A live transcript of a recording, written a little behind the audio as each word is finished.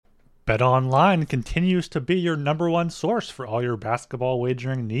BetOnline continues to be your number one source for all your basketball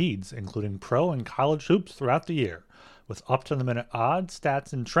wagering needs, including pro and college hoops throughout the year. With up-to-the-minute odds,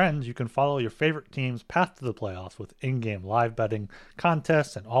 stats, and trends, you can follow your favorite team's path to the playoffs with in-game live betting,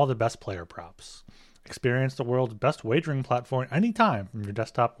 contests, and all the best player props. Experience the world's best wagering platform anytime from your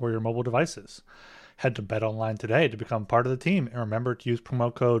desktop or your mobile devices. Head to BetOnline today to become part of the team, and remember to use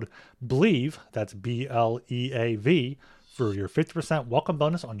promo code BLEAV, that's BLEAV, for your 50% welcome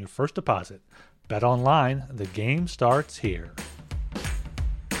bonus on your first deposit. BetOnline, the game starts here.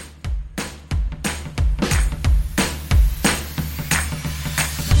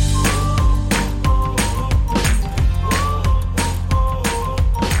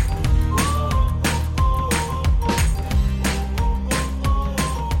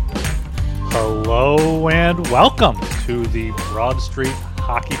 Hello and welcome to the Broad Street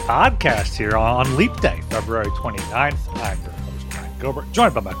Hockey Podcast here on Leap Day, February 29th. I'm your host, Ryan Gilbert,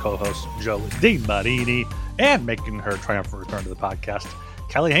 joined by my co-host, Joe DeMarini, and making her triumphant return to the podcast,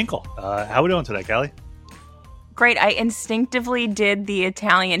 Kelly Hinkle. How are we doing today, Kelly? Great. I instinctively did the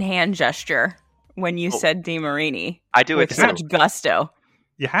Italian hand gesture when you said DeMarini. I do it with such gusto.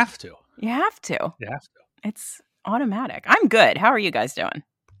 You have to. You have to. You have to. It's automatic. I'm good. How are you guys doing?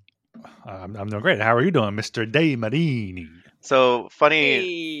 I'm doing great. How are you doing, Mr. DeMarini? So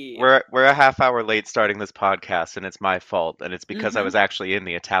funny, we're a half hour late starting this podcast, and it's my fault, and it's because I was actually in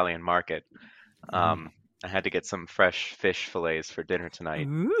the Italian market. I had to get some fresh fish fillets for dinner tonight.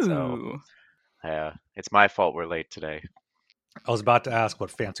 Ooh. So it's my fault we're late today. I was about to ask what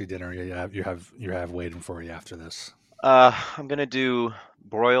fancy dinner you have waiting for you after this. I'm gonna do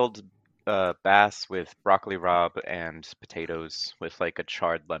broiled bass with broccoli rabe and potatoes with like a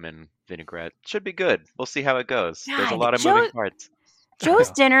charred lemon vinaigrette. Should be good. We'll see how it goes. God, There's a lot of moving parts. Joe's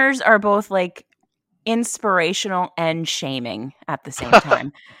dinners are both like inspirational and shaming at the same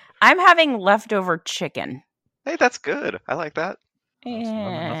time. I'm having leftover chicken. Hey, that's good. I like that.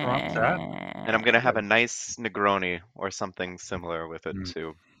 Nothing wrong with that. And I'm gonna have a nice Negroni or something similar with it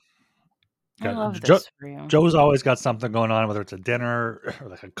too. I love this for you. Joe's always got something going on, whether it's a dinner or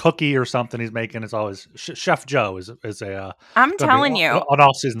like a cookie or something he's making. It's always Chef Joe is a. I'm telling you, an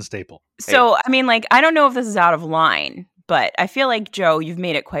all-season staple. So I mean, like, I don't know if this is out of line, but I feel like, Joe, you've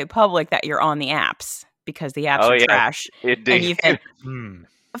made it quite public that you're on the apps because the apps are trash. Indeed. And you've been,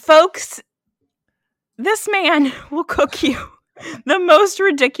 folks, this man will cook you the most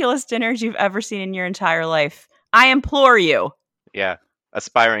ridiculous dinners you've ever seen in your entire life. I implore you. Yeah.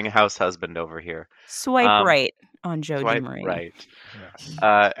 Aspiring house husband over here. Swipe right on Joe DeMarini. Right. Yes.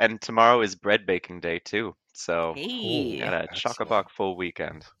 And tomorrow is bread baking day too. So got a chock-a-block full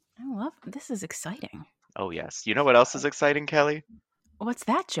weekend. I love this. Is exciting. Oh yes. You know what else is exciting, Kelly? What's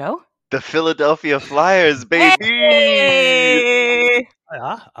that, Joe? The Philadelphia Flyers, baby. Hey!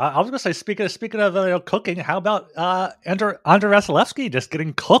 I was gonna say, speaking of cooking, how about Andrei Vasilevsky just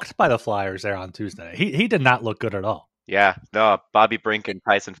getting cooked by the Flyers there on Tuesday? He did not look good at all. Yeah, no, Bobby Brink and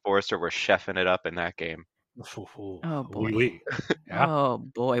Tyson Forster were chefing it up in that game. Oh boy. Yeah. Oh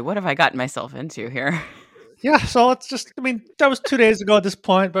boy, what have I gotten myself into here? Yeah, so it's just, I mean, that was 2 days ago at this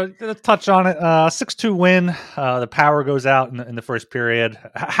point, but let's touch on it. 6-2 win. The power goes out in the first period.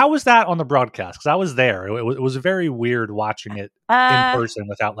 How was that on the broadcast? Because I was there. It was very weird watching it in person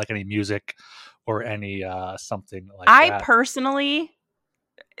without like any music or any something like that. I personally,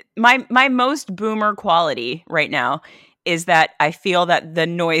 my most boomer quality right now is that I feel that the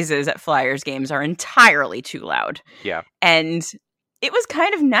noises at Flyers games are entirely too loud. Yeah. And it was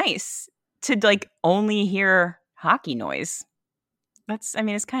kind of nice to like only hear hockey noise. It's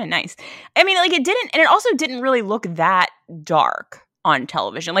kind of nice. I mean, like it also didn't really look that dark on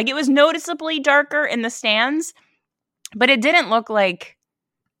television. Like it was noticeably darker in the stands, but it didn't look like,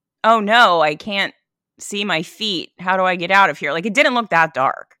 oh no, I can't see my feet. How do I get out of here? Like it didn't look that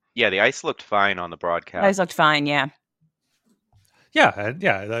dark. Yeah, the ice looked fine on the broadcast. The ice looked fine, yeah. Yeah.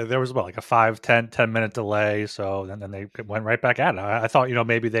 There was about like a 5-10 minute delay, so then they went right back at it. I thought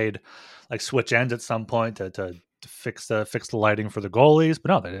maybe they'd like switch ends at some point to fix the lighting for the goalies,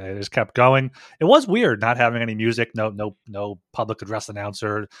 but no, they just kept going. It was weird not having any music, no public address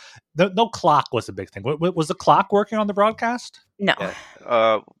announcer, no clock was a big thing. Was the clock working on the broadcast? No.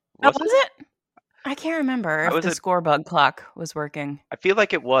 Yeah. Was it? I can't remember if the scorebug clock was working. I feel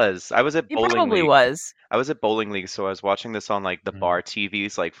like it was. I was at Bowling League. It probably was. I was at Bowling League, so I was watching this on like the bar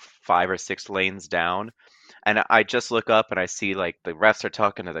TVs, like 5 or 6 lanes down. And I just look up and I see like the refs are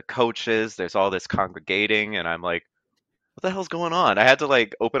talking to the coaches. There's all this congregating, and I'm like, what the hell's going on? I had to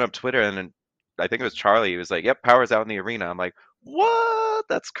like open up Twitter, and then I think it was Charlie. He was like, yep, power's out in the arena. I'm like, what?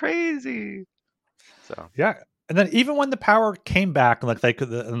 That's crazy. So yeah. And then even when the power came back, like they could,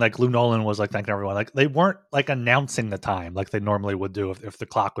 and like Lou Nolan was like thanking everyone, like they weren't like announcing the time like they normally would do if the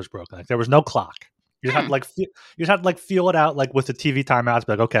clock was broken. Like there was no clock. You just had to like you just had to like feel it out like with the TV timeouts.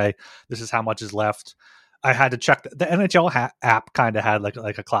 Be like, okay, this is how much is left. I had to check the NHL app kind of had like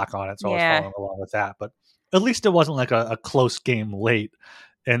a clock on it, so I was following along with that. But at least it wasn't like a close game late.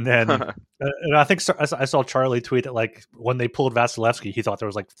 And then and I think I saw Charlie tweet that like when they pulled Vasilevsky, he thought there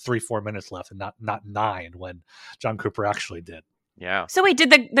was like 3-4 minutes left and not 9 when John Cooper actually did. Yeah. So wait,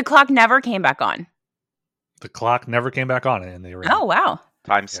 did the clock never came back on? The clock never came back on in the arena. Oh, wow.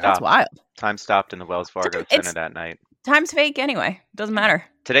 Time stopped. That's wild. Time stopped in the Wells Fargo Center that night. Time's fake anyway. Doesn't matter.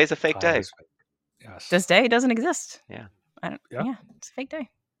 Today's a fake day. Yes. This day doesn't exist. Yeah. Yeah, it's a fake day.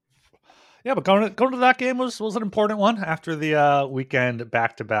 Yeah, but going to that game was an important one after the weekend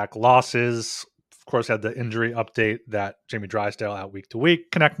back-to-back losses. Of course, had the injury update that Jamie Drysdale out week to week.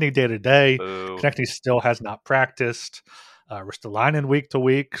 Konechny day to day. Konechny still has not practiced. Ristolainen week to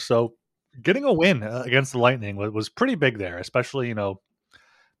week. So getting a win against the Lightning was pretty big there, especially,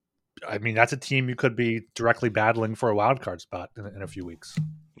 I mean, that's a team you could be directly battling for a wild card spot in a few weeks.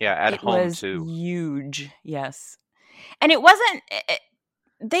 Yeah, at home was too. Huge, yes. And it wasn't.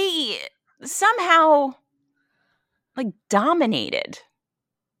 They somehow like dominated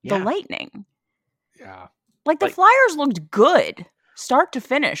the Lightning. Yeah, like the Flyers looked good, start to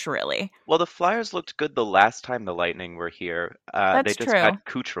finish, really. Well, the Flyers looked good the last time the Lightning were here. That's they just true. got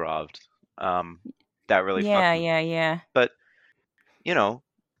Kucherov'd. That really. Yeah. But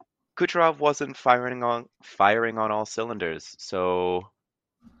Kucherov wasn't firing on all cylinders, so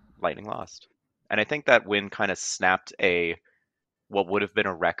Lightning lost. And I think that win kind of snapped what would have been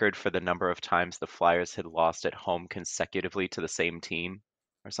a record for the number of times the Flyers had lost at home consecutively to the same team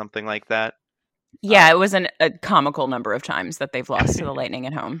or something like that. Yeah, it was a comical number of times that they've lost to the Lightning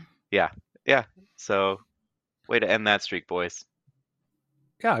at home. Yeah. So, way to end that streak, boys.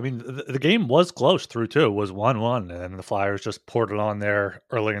 Yeah, I mean, the game was close through two. It was 1-1, and the Flyers just poured it on there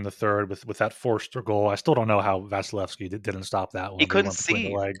early in the third with that Forster goal. I still don't know how Vasilevsky didn't stop that one. He couldn't see.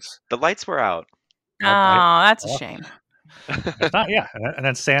 The legs. The lights were out. That's a shame. It's not, yeah. And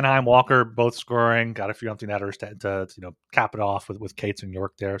then Sanheim, Walker both scoring. Got a few empty netters to cap it off with Cates and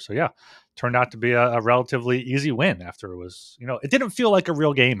York there. So, yeah, turned out to be a relatively easy win after it was, it didn't feel like a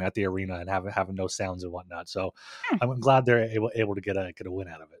real game at the arena and having no sounds and whatnot. So I'm glad they're able to get a win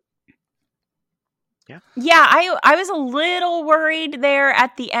out of it. Yeah, I was a little worried there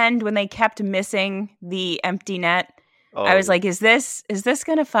at the end when they kept missing the empty net. Oh. I was like, is this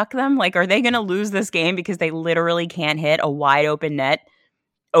going to fuck them? Like, are they going to lose this game because they literally can't hit a wide open net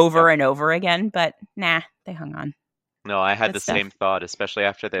over and over again? But nah, they hung on. No, I had the same thought, especially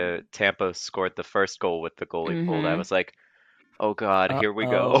after the Tampa scored the first goal with the goalie pulled. I was like, oh God, here we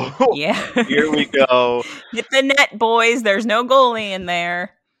go. Yeah. Here we go. Hit the net, boys. There's no goalie in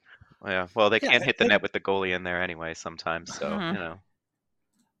there. Yeah, well, they can't hit the net with the goalie in there anyway sometimes, so,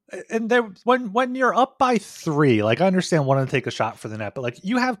 And there, when you're up by 3, like I understand wanting to take a shot for the net, but like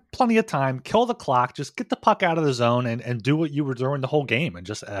you have plenty of time, kill the clock, just get the puck out of the zone and do what you were doing the whole game. And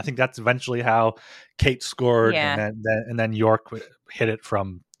just I think that's eventually how Kate scored, and then York hit it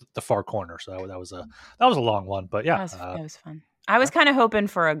from the far corner. So that was a long one, but yeah, that was fun. I was kind of hoping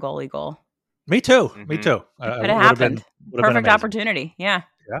for a goalie goal. Me too. Mm-hmm. Me too. But it happened. Perfect opportunity. Yeah.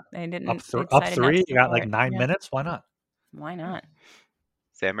 They didn't up 3. You got like 9 minutes. Why not? Why not?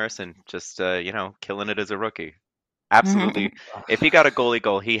 Sam Ersson just, killing it as a rookie. Absolutely. If he got a goalie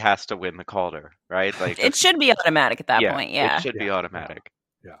goal, he has to win the Calder, right? Like it should be automatic at that point. Yeah, it should be automatic.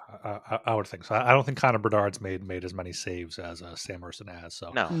 Yeah, I would think so. I don't think Connor Bedard's made as many saves as Sam Ersson has.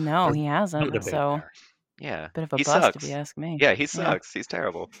 So no, he hasn't. So bit of a bust sucks. if you ask me. Yeah, he sucks. He's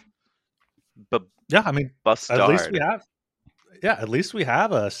terrible. But yeah, I mean, Bustard. At least we have. Yeah, at least we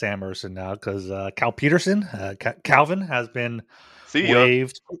have a Sam Ersson now because Cal Peterson, Calvin has been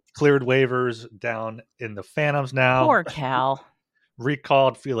waived, cleared waivers down in the Phantoms now. Poor Cal.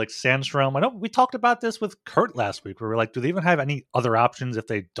 Recalled Felix Sandstrom. I know we talked about this with Kurt last week where we're like, do they even have any other options if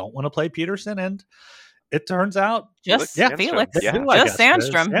they don't want to play Peterson? And it turns out just Felix. Yeah. Just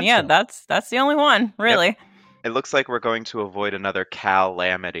Sandstrom. Yeah, that's the only one, really. Yep. It looks like we're going to avoid another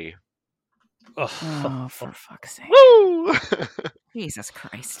calamity. Oh, for fuck's sake. Woo! Jesus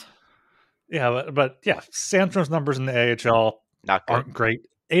Christ. Yeah, but yeah, Sandstrom's numbers in the AHL aren't great.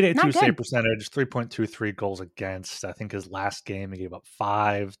 882 save percentage, 3.23 goals against. I think his last game he gave up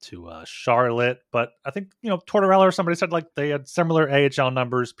 5 to Charlotte. But I think, Tortorella or somebody said like they had similar AHL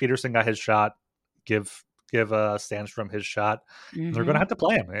numbers. Peterson got his shot. Give Sandstrom his shot. Mm-hmm. They're going to have to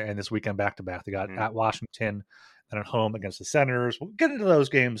play him in this weekend back-to-back. They got at Washington and at home against the Senators. We'll get into those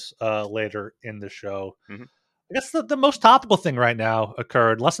games later in the show. Mm-hmm. I guess the most topical thing right now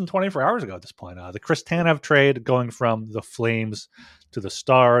occurred less than 24 hours ago at this point. The Chris Tanev trade going from the Flames to the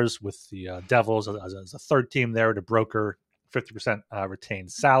Stars with the Devils as a third team there to broker 50% retained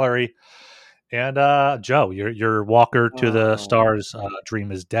salary. And Joe, your Walker to the Stars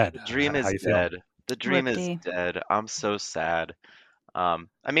dream is dead. The dream is how you dead. feeling? The dream is Rip-dee. dead. I'm so sad. I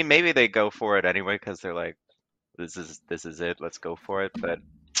mean, maybe they go for it anyway because they're like, this is it. Let's go for it. But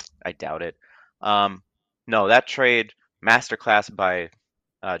I doubt it. No, that trade masterclass by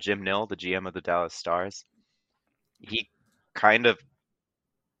Jim Nill, the GM of the Dallas Stars. He kind of,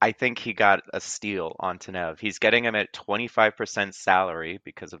 I think he got a steal on Tanev. He's getting him at 25% salary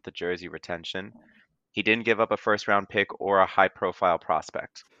because of the jersey retention. He didn't give up a first round pick or a high profile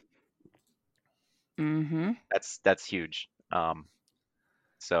prospect. Mm-hmm. That's huge.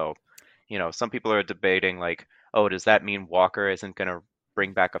 So, some people are debating like, oh, does that mean Walker isn't going to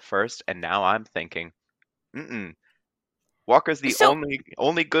bring back a first? And now I'm thinking, Walker's the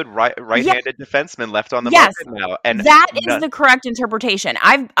only good right-handed defenseman left on the market now. And that is the correct interpretation.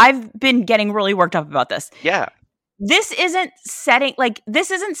 I've been getting really worked up about this. Yeah. This isn't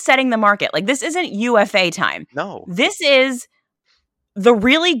setting the market. Like, this isn't UFA time. No. This is the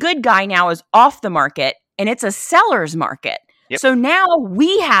really good guy now is off the market, and it's a seller's market. Yep. So now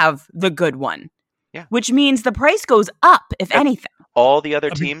we have the good one. Yeah. Which means the price goes up, if anything. All the other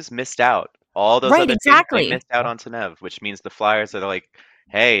teams missed out. All those other teams they missed out on Tanev, which means the Flyers are like,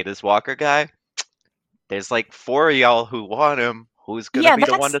 hey, this Walker guy, there's like 4 of y'all who want him. Who's going to be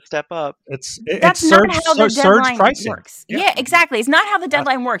the one to step up? That's not how the deadline pricing. Works. Yeah, exactly. It's not how the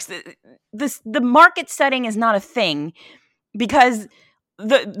deadline works. The market setting is not a thing because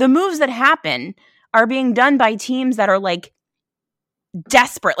the moves that happen are being done by teams that are like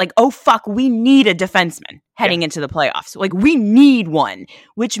desperate. Like, oh, fuck, we need a defenseman heading into the playoffs. Like, we need one,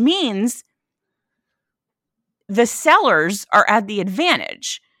 which means the sellers are at the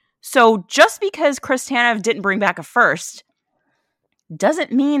advantage. So just because Chris Tanev didn't bring back a first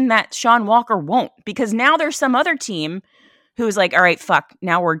doesn't mean that Sean Walker won't, because now there's some other team who's like, all right, fuck,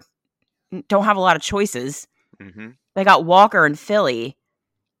 now don't have a lot of choices. Mm-hmm. They got Walker and Philly,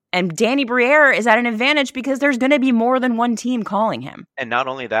 and Danny Briere is at an advantage because there's going to be more than one team calling him. And not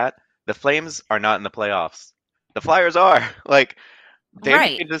only that, the Flames are not in the playoffs. The Flyers are. Like,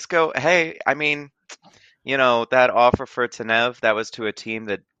 Danny can just go, hey, I mean, that offer for Tanev, that was to a team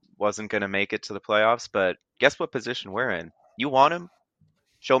that wasn't going to make it to the playoffs, but guess what position we're in? You want him?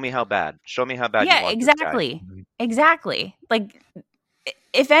 Show me how bad. Show me how bad you want exactly. This guy. Exactly. Like,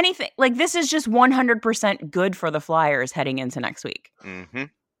 if anything, like, this is just 100% good for the Flyers heading into next week. Mm-hmm.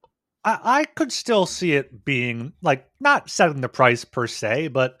 I could still see it being, like, not setting the price per se,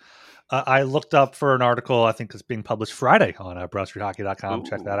 but I looked up for an article, I think it's being published Friday on BroadStreetHockey.com.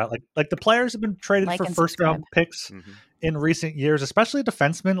 Check that out. Like the players have been traded for first-round picks in recent years, especially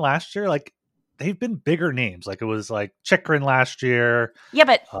defensemen last year. Like, they've been bigger names. Like, it was like Chikrin last year. Yeah,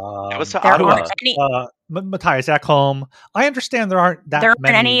 but it was to Ottawa. Matthias Ekholm. I understand there aren't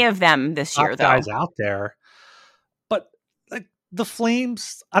many any of them this year, though. Guys out there. But like the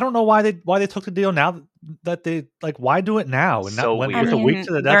Flames, I don't know why they took the deal now that they like. Why do it now? And so with a week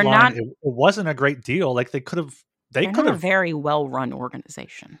to the deadline, it wasn't a great deal. Like they could have. They're not a very well-run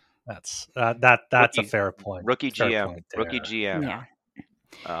organization. That's a fair point. Rookie fair GM. Point Rookie GM.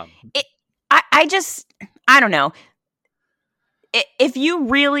 Yeah. I don't know. If you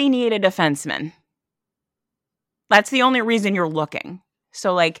really need a defenseman, that's the only reason you're looking.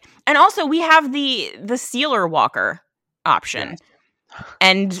 So like, and also we have the Seeler Walker option,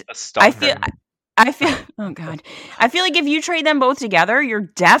 and I feel oh god, I feel like if you trade them both together, you're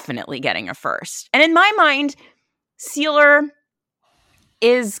definitely getting a first. And in my mind, Seeler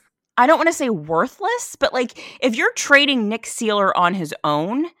is, I don't want to say worthless, but like if you're trading Nick Seeler on his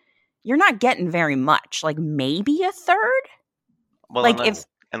own, you're not getting very much. Like maybe a third. Well, like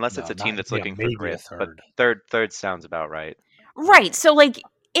unless it's a team that's looking for grit, but third sounds about right. Right. So like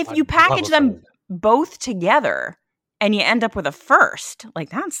if you package them both together and you end up with a first, like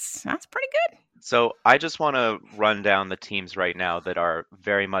that's pretty good. So I just want to run down the teams right now that are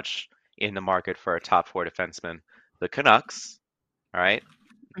very much in the market for a top 4 defenseman. The Canucks, all right?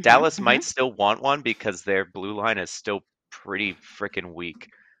 Mm-hmm, Dallas might still want one because their blue line is still pretty freaking weak.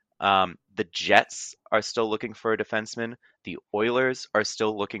 The Jets are still looking for a defenseman. The Oilers are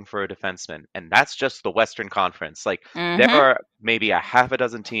still looking for a defenseman. And that's just the Western Conference. Like, there are maybe a half a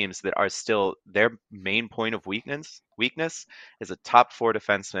dozen teams that are still, their main point of weakness is a top 4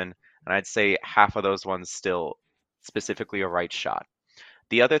 defenseman. And I'd say half of those ones still specifically a right shot.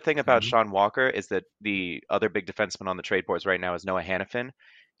 The other thing about Sean Walker is that the other big defenseman on the trade boards right now is Noah Hannafin.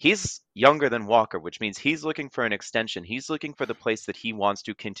 he's younger than Walker, which means he's looking for an extension. He's looking for the place that he wants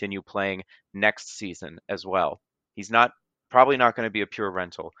to continue playing next season as well. He's probably not going to be a pure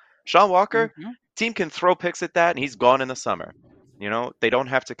rental. Sean Walker, team can throw picks at that, and he's gone in the summer. They don't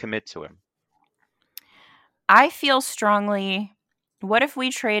have to commit to him. I feel strongly, what if we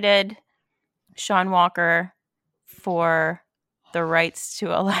traded Sean Walker for the rights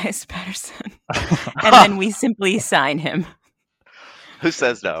to Elias Pettersson, and then we simply sign him? Who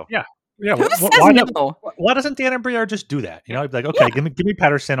says no? Yeah. Who says no? Why doesn't Danny Briere just do that? He'd be like, okay, give me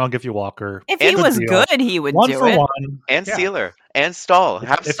Pettersson, I'll give you Walker. If he was good, he would one do for it. One. And Seeler and Stahl.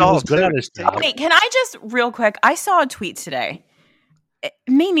 Have if Stahl he was good at his job. Wait, can I just real quick? I saw a tweet today. It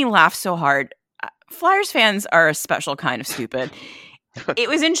made me laugh so hard. Flyers fans are a special kind of stupid. It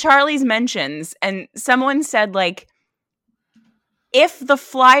was in Charlie's mentions, and someone said, like, if the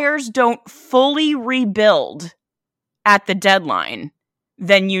Flyers don't fully rebuild at the deadline,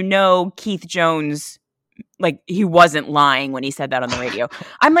 then Keith Jones, like, he wasn't lying when he said that on the radio.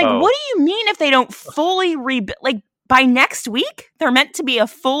 I'm like, What do you mean if they don't fully rebuild? Like, by next week, they're meant to be a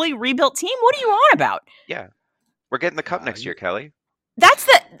fully rebuilt team? What are you on about? Yeah. We're getting the cup next year, Kelly. That's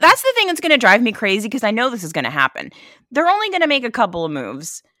the thing that's going to drive me crazy, because I know this is going to happen. They're only going to make a couple of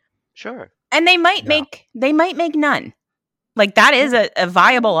moves. Sure. And they might make none. Like, that is a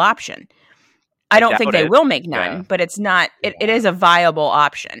viable option. I don't think they will make none, but it's not. It is a viable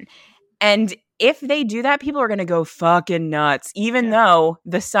option. And if they do that, people are going to go fucking nuts, even though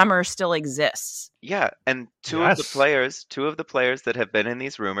the summer still exists. Yeah, and two of the players that have been in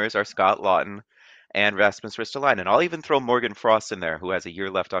these rumors are Scott Laughton and Rasmus Ristolainen. And I'll even throw Morgan Frost in there, who has a year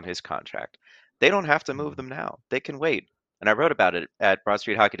left on his contract. They don't have to move them now. They can wait. And I wrote about it at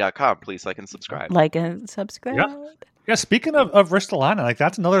BroadStreetHockey.com. Please like and subscribe. Like and subscribe. Yeah, speaking of Ristolainen, like,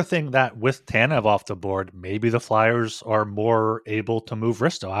 that's another thing that with Tanev off the board, maybe the Flyers are more able to move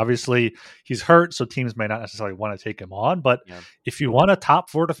Risto. Obviously, he's hurt, so teams may not necessarily want to take him on. But if you want a top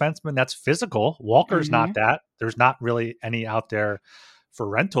 4 defenseman that's physical, Walker's not that. There's not really any out there for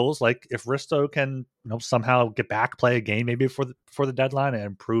rentals. Like, if Risto can somehow get back, play a game maybe before the deadline and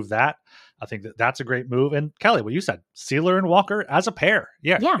improve that, I think that's a great move. And Kelly, what you said, Seeler and Walker as a pair.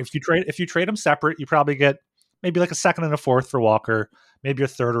 Yeah. If you trade them separate, you probably get maybe like a second and a fourth for Walker, maybe a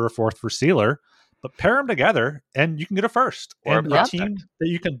third or a fourth for Seeler, but pair them together and you can get a first. Or and a team that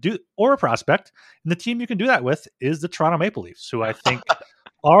you can do, or a prospect. And the team you can do that with is the Toronto Maple Leafs, who I think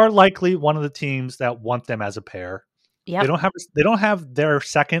are likely one of the teams that want them as a pair. Yep. They don't have their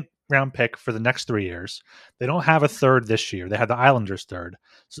second round pick for the next 3 years. They don't have a third this year. They had the Islanders third.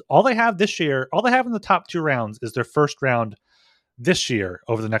 So all they have this year, all they have in the top 2 rounds is their first round this year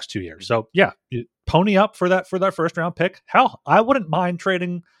over the next 2 years. So yeah, you pony up for that first round pick. Hell, I wouldn't mind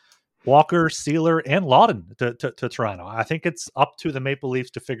trading Walker, Seeler, and Laughton to Toronto. I think it's up to the Maple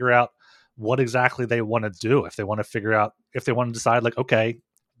Leafs to figure out what exactly they want to do. If they want to decide, like, okay,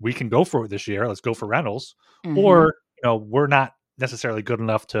 we can go for it this year, let's go for rentals, or we're not necessarily good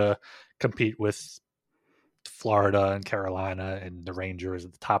enough to compete with Florida and Carolina and the Rangers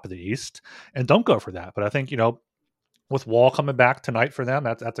at the top of the East, and don't go for that. But I think with Wall coming back tonight for them,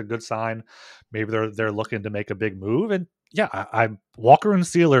 that's a good sign. Maybe they're looking to make a big move. And yeah, I Walker and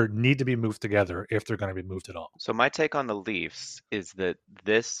Seeler need to be moved together if they're going to be moved at all. So my take on the Leafs is that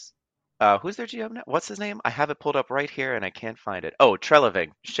this who's their GM now? What's his name? I have it pulled up right here and I can't find it. Oh,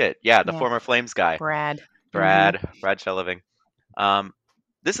 Treliving. Shit. Yeah, the former Flames guy. Brad Treliving.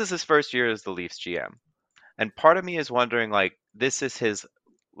 This is his first year as the Leafs GM. And part of me is wondering, like, this is his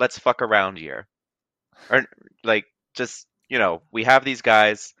let's fuck around year. Or like, just, we have these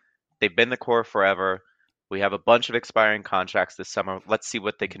guys, they've been the core forever. We have a bunch of expiring contracts this summer. Let's see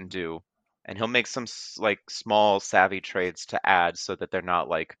what they can do. And he'll make some like small savvy trades to add so that they're not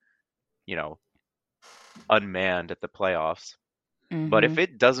like, unmanned at the playoffs. But if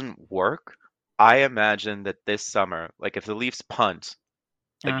it doesn't work, I imagine that this summer, like if the Leafs punt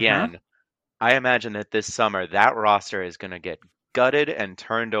again, I imagine that this summer that roster is going to get gutted and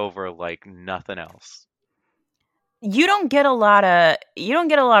turned over like nothing else. You don't get a lot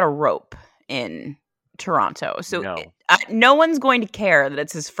of rope in Toronto. So no one's going to care that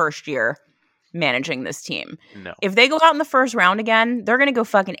it's his first year managing this team. No. If they go out in the first round again, they're going to go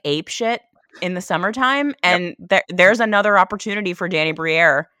fucking ape shit in the summertime. And there's another opportunity for Danny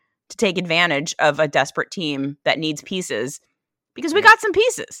Briere to take advantage of a desperate team that needs pieces, because we got some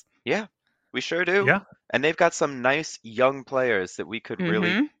pieces. Yeah, we sure do. Yeah. And they've got some nice young players that we could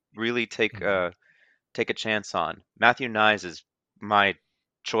really take a chance on. Matthew Nyes is my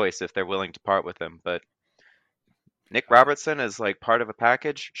choice if they're willing to part with him, but Nick Robertson is like part of a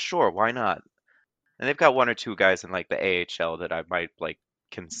package. Sure, why not? And they've got one or two guys in like the AHL that I might like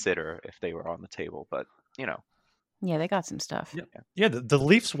consider if they were on the table. But Yeah, they got some stuff. Yeah. The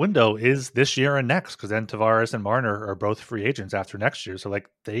Leafs window is this year and next, because then Tavares and Marner are both free agents after next year. So like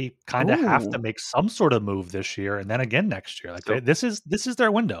they kind of have to make some sort of move this year and then again next year. Like this is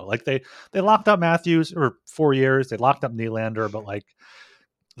their window. Like they locked up Matthews for 4 years. They locked up Nylander, but like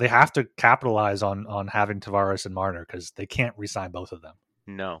they have to capitalize on having Tavares and Marner because they can't re-sign both of them.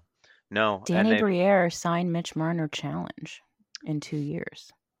 No. Danny Briere signed Mitch Marner challenge in 2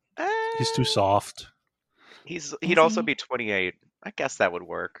 years. He's too soft. He'd also be 28. I guess that would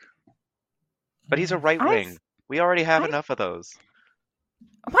work. But he's a right wing. We already have enough of those.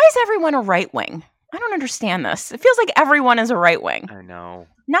 Why is everyone a right wing? I don't understand this. It feels like everyone is a right wing. I know.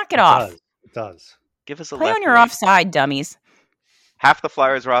 Knock it off. It does. Give us a play left on your wing. offside, dummies. Half the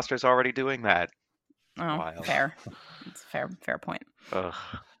Flyers roster is already doing that. Oh, Wild. fair. It's a fair point. Ugh.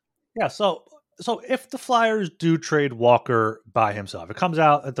 Yeah, so if the Flyers do trade Walker by himself, it comes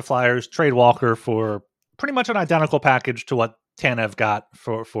out that the Flyers trade Walker for pretty much an identical package to what Tanev got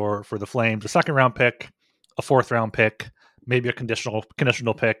for the Flames, a 2nd-round pick, a 4th-round pick, maybe a conditional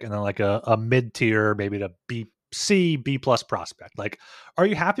pick, and then like a mid-tier, maybe a B plus prospect. Like, are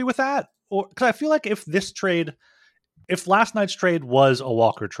you happy with that? Or because I feel like if last night's trade was a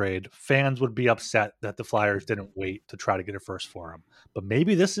Walker trade, fans would be upset that the Flyers didn't wait to try to get a first for him. But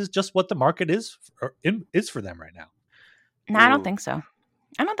maybe this is just what the market is for them right now. No, I don't think so.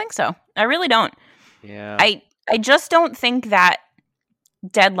 I really don't. Yeah. I just don't think that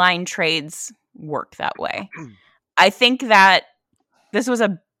deadline trades work that way. I think that this was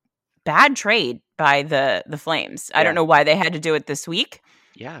a bad trade by the Flames. I don't know why they had to do it this week.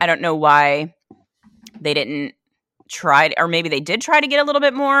 Yeah. I don't know why they didn't try, or maybe they did try to get a little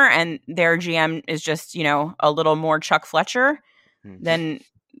bit more, and their GM is just, a little more Chuck Fletcher than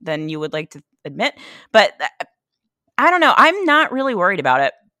you would like to admit. But I don't know. I'm not really worried about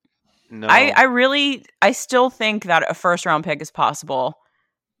it. No. I still think that a 1st-round pick is possible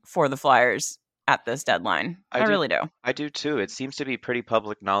for the Flyers at this deadline. I really do. I do too. It seems to be pretty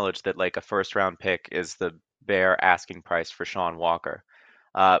public knowledge that like a 1st-round pick is the bare asking price for Sean Walker.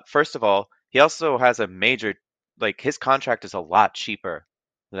 First of all, he also has a major, like his contract is a lot cheaper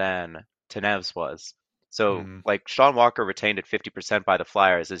than Tanev's was. So like Sean Walker retained at 50% by the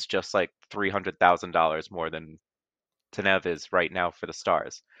Flyers is just like $300,000 more than Tanev is right now for the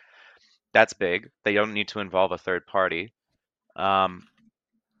Stars. That's big. They don't need to involve a third party. And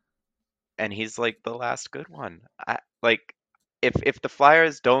he's like the last good one. If the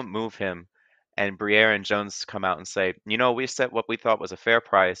Flyers don't move him and Briere and Jones come out and say, we set what we thought was a fair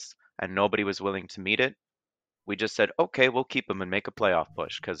price and nobody was willing to meet it, we just said, okay, we'll keep him and make a playoff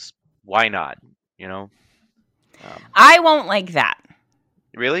push because why not? I won't like that.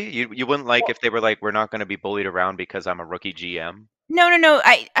 Really? You wouldn't like if they were like, we're not going to be bullied around because I'm a rookie GM? No.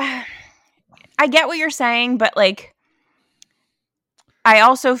 I get what you're saying, but like, I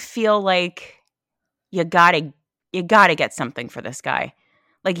also feel like you gotta get something for this guy.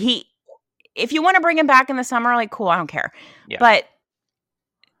 Like if you want to bring him back in the summer, like cool, I don't care. Yeah. But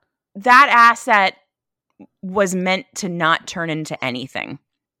that asset was meant to not turn into anything.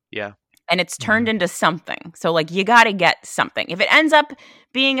 Yeah. And it's turned into something. So like you gotta get something. If it ends up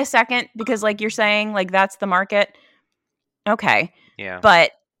being a 2nd, because like you're saying, like that's the market, okay. Yeah.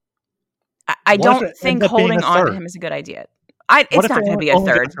 But I don't think holding on to him is a good idea. It's not going to be a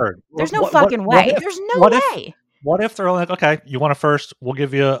 3rd. There's no fucking way. There's no way. What if they're only like, okay, you want a 1st? We'll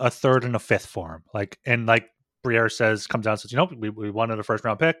give you a 3rd and a 5th for him. Like Briere comes down and says, we wanted a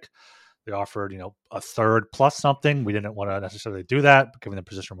 1st-round pick. They offered, a 3rd plus something. We didn't want to necessarily do that, given the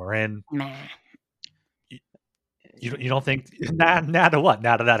position we're in. Nah. You don't think nah to what?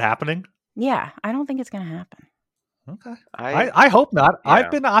 Nah to that happening? Yeah, I don't think it's going to happen. Okay. I hope not. Yeah.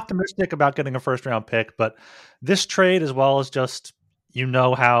 I've been optimistic about getting a 1st-round pick, but this trade, as well as just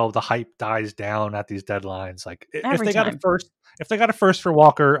how the hype dies down at these deadlines. Like if they got a 1st for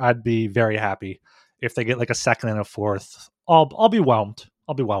Walker, I'd be very happy. If they get like a 2nd and a 4th, I'll be whelmed.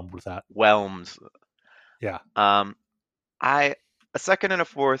 I'll be whelmed with that. Whelmed. Yeah. A 2nd and a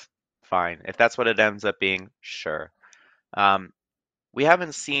 4th, fine. If that's what it ends up being, sure. We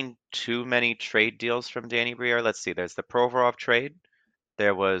haven't seen too many trade deals from Danny Briere. Let's see. There's the Provorov trade.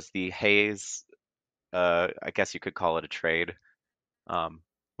 There was the Hayes, I guess you could call it a trade,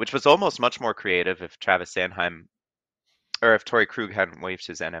 which was almost much more creative if Travis Sanheim, or if Torrey Krug hadn't waived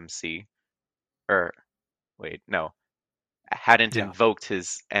his NMC. Or, wait, no. Hadn't invoked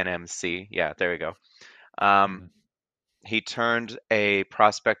his NMC. Yeah, there we go. He turned a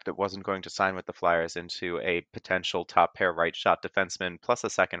prospect that wasn't going to sign with the Flyers into a potential top pair right shot defenseman plus a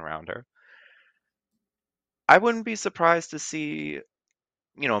 2nd rounder. I wouldn't be surprised to see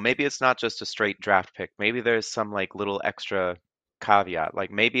maybe it's not just a straight draft pick. Maybe there's some like little extra caveat.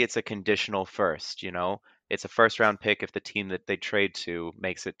 Like maybe it's a conditional first, It's a first round pick if the team that they trade to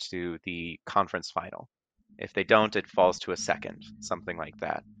makes it to the conference final. If they don't, it falls to a second, something like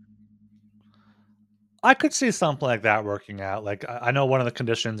that. I could see something like that working out. Like I know one of the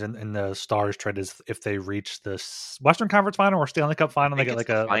conditions in the Stars trade is if they reach this Western Conference final or Stanley Cup final, they get like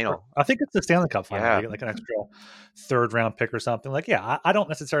a final. I think it's the Stanley Cup final. Yeah. They get like an extra third round pick or something. Like, yeah, I don't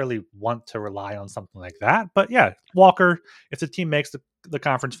necessarily want to rely on something like that, but yeah, Walker. If the team makes the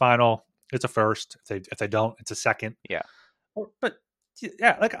conference final, it's a first. If they don't, it's a second. Yeah. But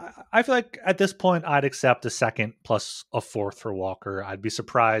yeah, like I feel like at this point I'd accept a second plus a fourth for Walker. I'd be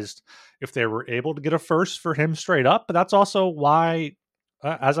surprised if they were able to get a first for him straight up, but that's also why,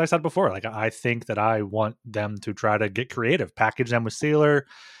 as I said before, like I think that I want them to try to get creative, package them with Seeler,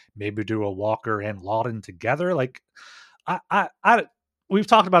 maybe do a Walker and Lawton together. Like we've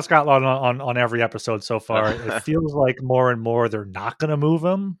talked about Scott Lawton on every episode so far. It feels like more and more they're not going to move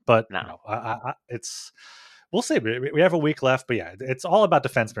him, but no, it's. We'll see. We have a week left, but yeah, it's all about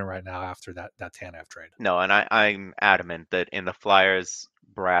defensemen right now after that Tanev trade. No, and I'm adamant that in the Flyers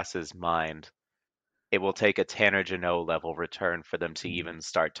brass's mind, it will take a Tanner Jeannot level return for them to even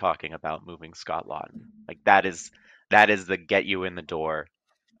start talking about moving Scott Lawton. Like that is the get you in the door,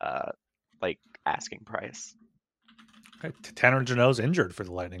 like asking price. Okay. Tanner Jeannot's injured for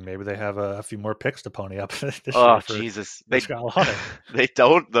the Lightning. Maybe they have a few more picks to pony up this year. Oh Jesus, they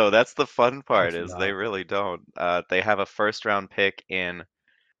don't though. That's the fun part they really don't. They have a first round pick in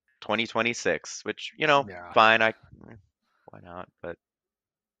 2026, which fine. Why not? But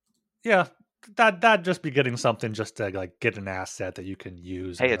yeah, that'd just be getting something just to like get an asset that you can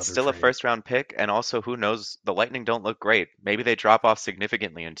use. Hey, it's still a first round pick, and also who knows? The Lightning don't look great. Maybe they drop off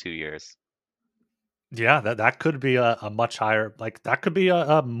significantly in 2 years. Yeah, that could be a much higher, like that could be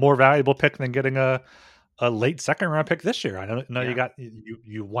a more valuable pick than getting a late second round pick this year. I know Yeah.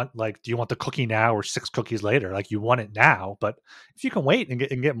 you want, like, do you want the cookie now or 6 cookies later? Like you want it now, but if you can wait and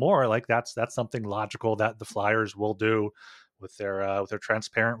get more, like that's something logical that the Flyers will do with their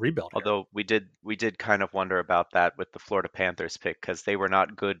transparent rebuild. Although we did kind of wonder about that with the Florida Panthers pick because they were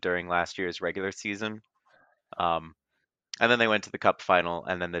not good during last year's regular season, and then they went to the Cup final,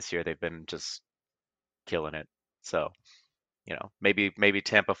 and then this year they've been just killing it. So, maybe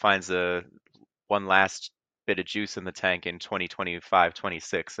Tampa finds one last bit of juice in the tank in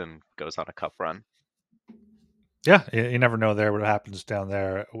 2025-26 and goes on a cup run. Yeah, you never know there what happens down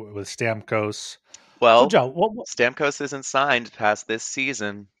there with Stamkos. Well, so Joe, Stamkos isn't signed past this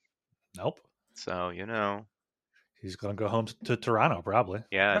season. Nope. So, he's going to go home to Toronto, probably.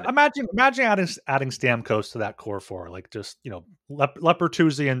 Yeah. Imagine adding Stamkos to that core four, like just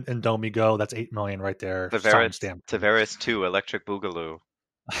Lepertuzzi and Domi go. That's $8 million right there. Tavares 2, Electric Boogaloo.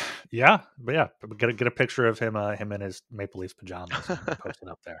 Yeah, but yeah, get a picture of him in his Maple Leafs pajamas and post it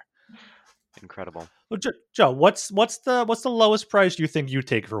up there. Incredible. Well, Joe, what's the lowest price you think you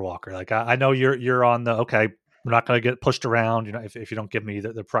take for Walker? Like I know you're on the okay. We're not going to get pushed around. If you don't give me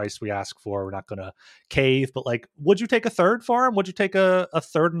the price we ask for, we're not going to cave. But like, would you take a third for him? Would you take a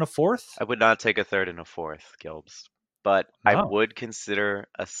third and a fourth? I would not take a third and a fourth, Gilbs. But no. I would consider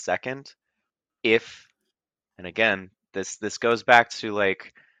a second if, and again, this goes back to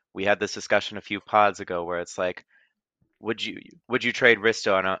like, we had this discussion a few pods ago where it's like, would you trade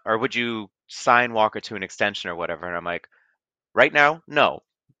Risto or would you sign Walker to an extension or whatever? And I'm like, right now, no.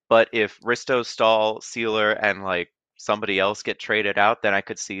 But if Risto, Stahl, Seeler, and like somebody else get traded out, then I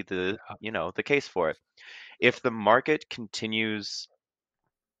could see the case for it. If the market continues,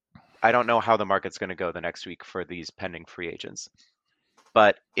 I don't know how the market's going to go the next week for these pending free agents.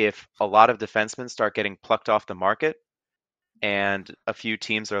 But if a lot of defensemen start getting plucked off the market and a few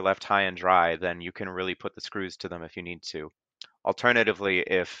teams are left high and dry, then you can really put the screws to them if you need to. Alternatively,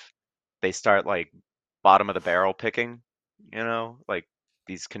 if they start like bottom of the barrel picking, like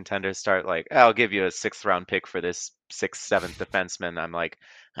these contenders start like, I'll give you a 6th round pick for this 6th, 7th defenseman. I'm like,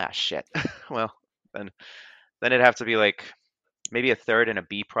 shit. Well, then it'd have to be like maybe a third and a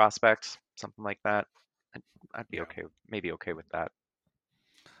B prospect, something like that. I'd be okay with that.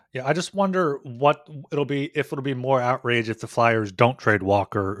 Yeah, I just wonder what it'll be, if it'll be more outrage if the Flyers don't trade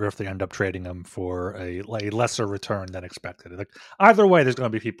Walker or if they end up trading him for a lesser return than expected. Like either way, there's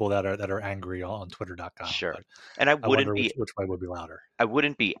going to be people that are angry on Twitter.com. Sure, and I wouldn't be which way would be louder. I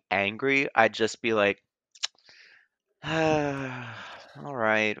wouldn't be angry. I'd just be like, all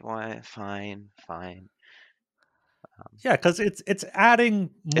right, why? Fine. Yeah, because it's adding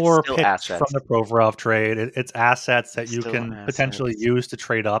more picks assets from the Provorov trade. It's assets that you can potentially use to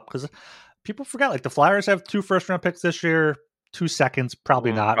trade up. Because people forget, like the Flyers have 2 first-round picks this year. 2 seconds,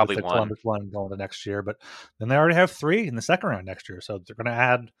 probably not probably with the one. Columbus one going to next year, but then they already have 3 in the second round next year. So they're going to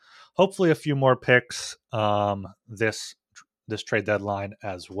add hopefully a few more picks this trade deadline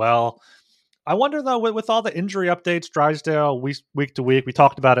as well. I wonder though, with all the injury updates, Drysdale week to week, we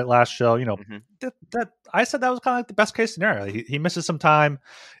talked about it last show. That I said that was kind of like the best case scenario. He misses some time,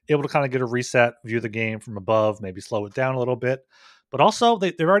 able to kind of get a reset, view the game from above, maybe slow it down a little bit. But also,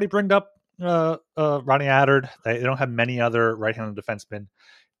 they've already bringed up Ronnie Attard. They don't have many other right-handed defensemen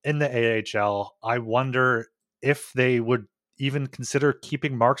in the AHL. I wonder if they would even consider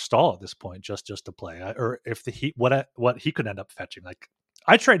keeping Mark Stahl at this point, just to play, or if what he could end up fetching. Like,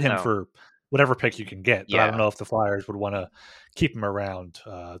 I trade him for whatever pick you can get, but I don't know if the Flyers would want to keep him around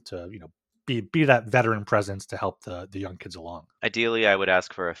to be that veteran presence to help the young kids along. Ideally, I would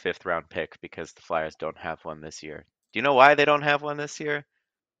ask for a 5th round pick because the Flyers don't have one this year. Do you know why they don't have one this year?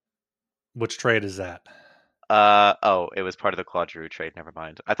 Which trade is that? It was part of the Claude Giroux trade. Never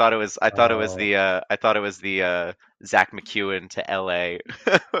mind. I thought it was the Zach McEwen to LA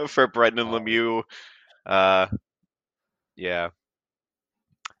for Brendan Lemieux. Yeah.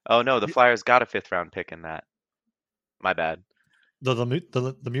 Oh no, the Flyers got a 5th round pick in that. My bad. The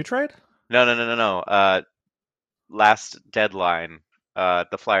Lemieux trade? No. Last deadline,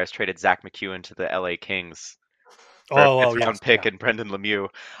 the Flyers traded Zach McEwen to the LA Kings for a 5th round pick and Brendan Lemieux.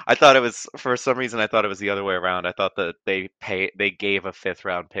 For some reason I thought it was the other way around. I thought that they gave a 5th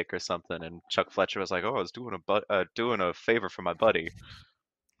round pick or something, and Chuck Fletcher was like, "Oh, I was doing a favor for my buddy."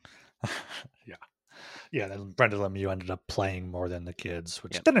 Yeah, then Brendan Lemieux ended up playing more than the kids,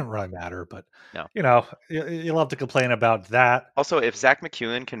 which didn't really matter. But no. You love to complain about that. Also, if Zach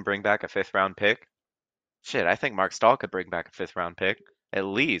McEwen can bring back a 5th round pick, shit, I think Mark Stahl could bring back a 5th round pick at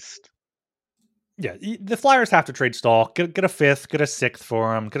least. Yeah, the Flyers have to trade Stahl. Get a 5th, get a 6th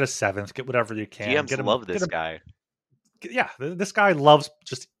for him, get a 7th, get whatever you can. GMs love this guy. Yeah, this guy loves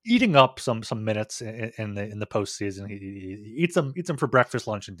just eating up some minutes in the postseason. He eats them for breakfast,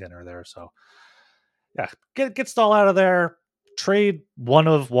 lunch, and dinner there. So yeah, get Stahl out of there. Trade one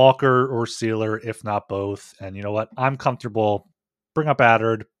of Walker or Seeler, if not both. And you know what? I'm comfortable. Bring up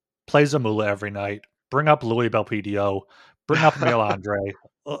Attard, play Zamula every night. Bring up Louis Belpedio. Bring up Emil Andre.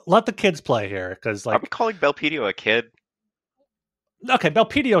 Let the kids play here, because Are we calling Belpedio a kid? Okay,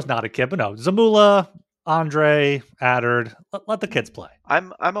 Belpedio's not a kid, but no, Zamula, Andre, Attard. Let the kids play.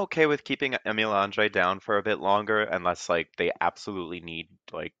 I'm okay with keeping Emil Andre down for a bit longer, unless they absolutely need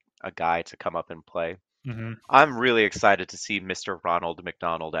a guy to come up and play. Mm-hmm. I'm really excited to see Mr. Ronald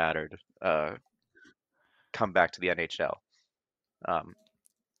McDonald Attard come back to the NHL.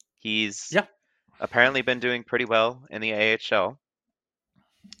 He's apparently been doing pretty well in the AHL,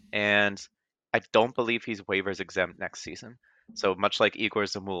 and I don't believe he's waivers exempt next season. So much like Igor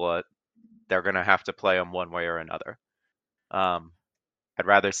Zamula, they're going to have to play him one way or another. I'd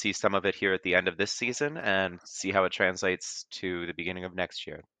rather see some of it here at the end of this season and see how it translates to the beginning of next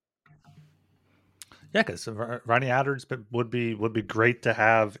year. Yeah, because Ronnie Attard would be great to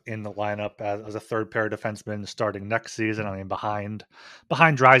have in the lineup as a third pair defenseman starting next season. I mean, behind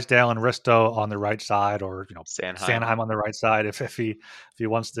Drysdale and Risto on the right side, or Sanheim on the right side if he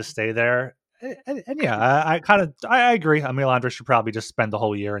wants to stay there. And yeah, I agree. Emil Andre should probably just spend the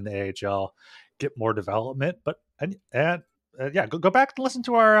whole year in the AHL, get more development. But go back and listen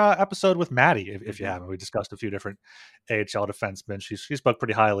to our episode with Maddie if you haven't. We discussed a few different AHL defensemen. She spoke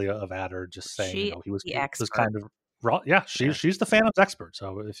pretty highly of Attard, just saying he was kind of raw. Yeah, she's the Phantom's expert.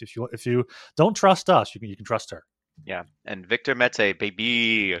 So if you don't trust us, you can trust her. Yeah, and Victor Mete,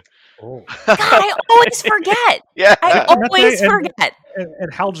 baby. Oh. God, I always forget. Yeah, I always forget.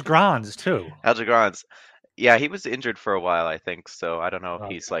 And Helge Grans too. Helge Grans. Yeah, he was injured for a while, I think. So I don't know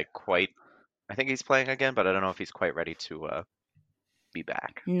if he's quite. I think he's playing again, but I don't know if he's quite ready to be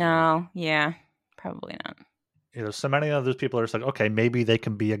back. No, yeah, probably not. So many of those people are just like, okay, maybe they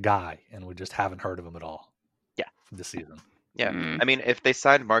can be a guy, and we just haven't heard of him at all. Yeah, this season. Yeah, I mean, if they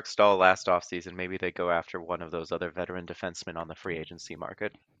signed Mark Stahl last offseason, maybe they go after one of those other veteran defensemen on the free agency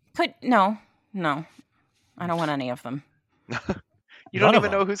market. No, I don't want any of them. You don't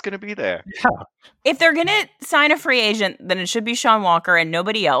even know who's going to be there. Yeah. If they're going to sign a free agent, then it should be Sean Walker and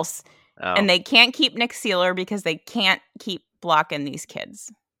nobody else. Oh. And they can't keep Nick Seeler because they can't keep blocking these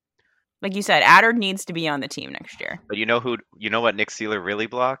kids. Like you said, Attard needs to be on the team next year. But you know what Nick Seeler really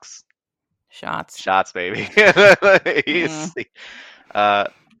blocks? Shots, baby. No,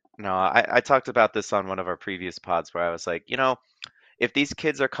 I talked about this on one of our previous pods where I was like, if these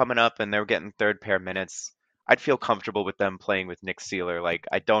kids are coming up and they're getting third pair minutes, I'd feel comfortable with them playing with Nick Seeler.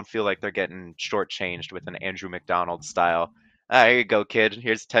 I don't feel like they're getting shortchanged with an Andrew McDonald style. Here you go, kid.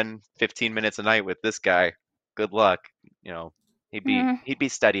 Here's 10, 15 minutes a night with this guy. Good luck. He'd be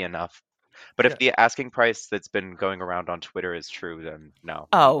steady enough. But if the asking price that's been going around on Twitter is true, then no.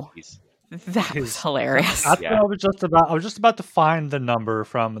 Oh, that was hilarious. I was just about to find the number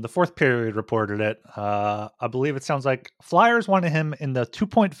from the fourth period. Reported it. I believe it sounds like Flyers wanted him in the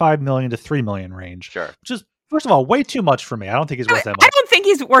 $2.5 million to $3 million range. Sure. Which is, first of all, way too much for me. I don't think he's worth that much. I don't think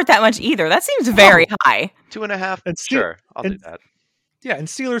he's worth that much either. That seems very high. 2.5. Sure, I'll do that. Yeah, and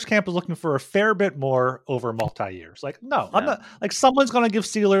Seeler's camp is looking for a fair bit more over multi-years. Like, no, I'm not. Like, someone's going to give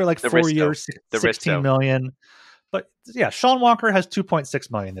Seeler like 4 years, $16 million. But yeah, Sean Walker has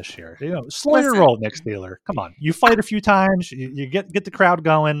 $2.6 million this year. Slow your roll, Nick Seeler. Come on, you fight a few times, you get the crowd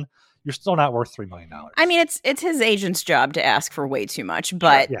going. You're still not worth $3 million. I mean, it's his agent's job to ask for way too much.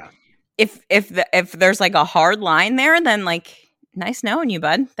 But if there's like a hard line there, then like, nice knowing you,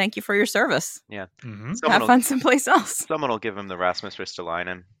 bud. Thank you for your service. Yeah, have fun someplace else. Someone will give him the Rasmus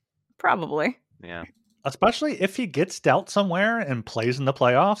Ristolainen. Probably. Yeah, especially if he gets dealt somewhere and plays in the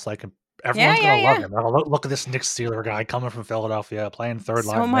playoffs, like. Everyone's gonna love him. Look at this Nick Seeler guy coming from Philadelphia, playing third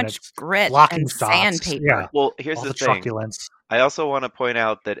line. So much minutes, grit blocking and shots. sandpaper. Yeah. Well, here's the thing. Truculence. I also want to point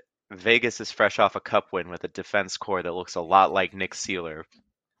out that Vegas is fresh off a cup win with a defense core that looks a lot like Nick Seeler,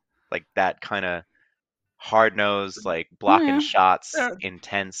 like that kind of hard-nosed, like blocking shots,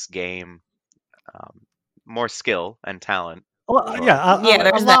 intense game, more skill and talent.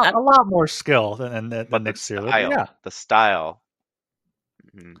 There's a lot more skill than Nick Seeler. The style.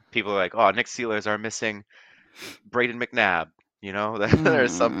 People are like, "Oh, Nick Sealers are missing Braden McNabb."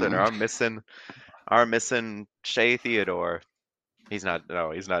 There's something. Or are missing Shea Theodore. He's not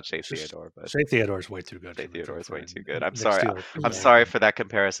Shea Theodore, but Shea Theodore's way too good. Shea Theodore's way too good. I'm sorry. I'm sorry for that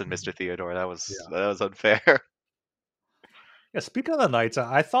comparison, Mr. Theodore. That was unfair. Yeah, speaking of the Knights,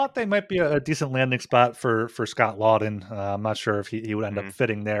 I thought they might be a decent landing spot for Scott Laughton. I'm not sure if he would end up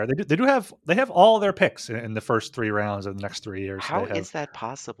fitting there. They have all their picks in the first 3 rounds of the next 3 years. How is that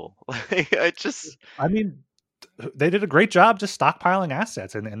possible? I mean, they did a great job just stockpiling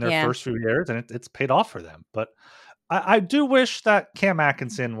assets in their first few years, and it's paid off for them. But I do wish that Cam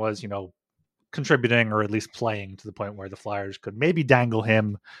Atkinson was, contributing or at least playing to the point where the Flyers could maybe dangle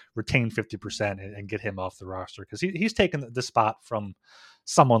him, retain 50% and get him off the roster, because he's taken the spot from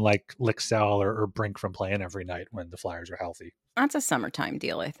someone like Lixell or Brink from playing every night when the Flyers are healthy. That's a summertime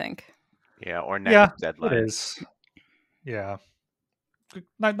deal, I think. Yeah, or next deadline. It is. Yeah.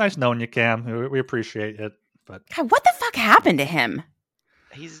 Nice knowing you, Cam. We appreciate it. But God, what the fuck happened to him?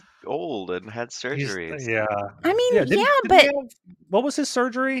 He's old and had surgeries. I mean, but what was his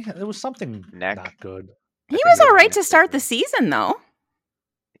surgery? It was something neck. Not good. He was all right to start the season, though.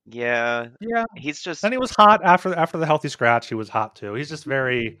 Yeah. He's just. And he was hot after the healthy scratch. He was hot too. He's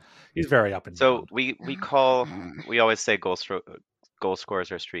very up and down. So we always say goal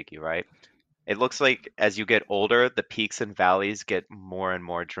scorers are streaky, right? It looks like as you get older, the peaks and valleys get more and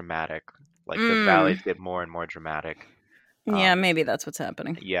more dramatic. Like the valleys get more and more dramatic. Yeah, maybe that's what's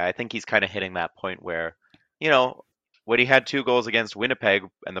happening. Yeah, I think he's kind of hitting that point where, when he had 2 goals against Winnipeg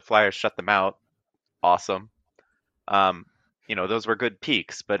and the Flyers shut them out, awesome. Those were good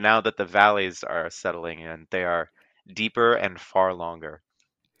peaks, but now that the valleys are settling in, they are deeper and far longer.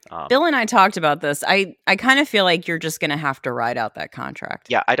 Bill and I talked about this. I kind of feel like you're just going to have to ride out that contract.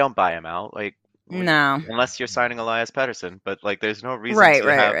 Yeah, I don't buy him out. No. Unless you're signing Elias Pettersson, but there's no reason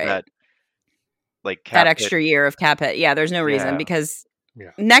to have that. That extra year of cap hit. Yeah, there's no reason because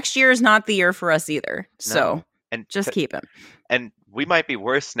next year is not the year for us either. So just keep him. And we might be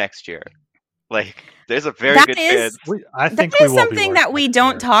worse next year. There's a very good chance. I think that is something that we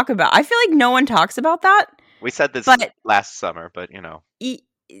don't talk about. I feel like no one talks about that. We said this last summer, but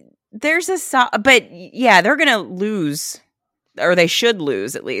there's but they're going to lose, or they should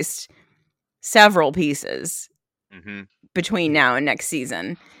lose at least several pieces between now and next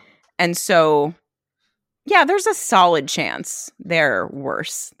season. And so, there's a solid chance they're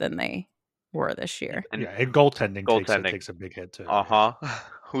worse than they were this year. And goaltending takes a big hit too.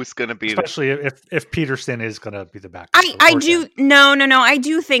 Who's going to be especially if Peterson is going to be the backup? I do I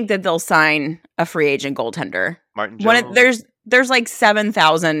do think that they'll sign a free agent goaltender. Martin Jones. There's like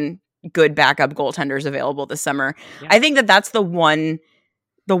 7,000 good backup goaltenders available this summer. Yeah. I think that's the one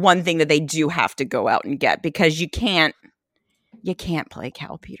thing that they do have to go out and get, because you can't play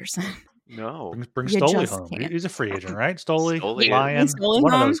Cal Peterson. No. Bring Stoley home. He's a free agent, right? Stoley Lyon,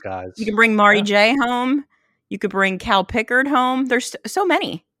 one home. Of those guys. You can bring Marty J home. You could bring Cal Pickard home. There's so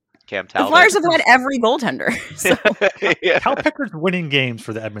many. Cam Talbot. The Flyers have had every goaltender. So. Cal Pickard's winning games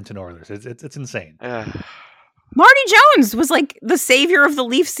for the Edmonton Oilers. It's insane. Marty Jones was like the savior of the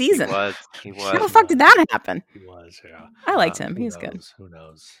Leaf season. He was. How the fuck did that happen? He was, yeah. I liked him. He's good. Who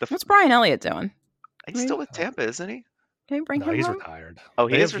knows? What's Brian Elliott doing? He's still with Tampa, isn't he? Can we bring No, him he's home? retired. Oh,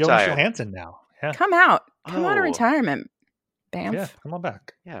 he They is have Jonas retired. Johansson now. Yeah. Come out. Come out of Oh. retirement, Bamf. Yeah, come on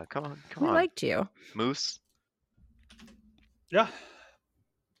back. Yeah, come on. We liked you. Moose. Yeah.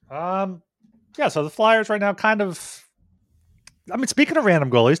 Yeah, so the Flyers right now kind of, I mean, speaking of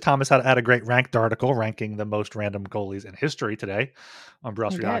random goalies, Thomas had a great ranked article ranking the most random goalies in history today on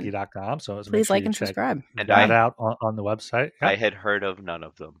BroadStreetHockey.com. So please like and subscribe. And that out on the website. I had heard of none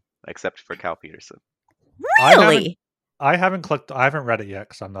of them except for Cal Peterson. Really? I haven't read it yet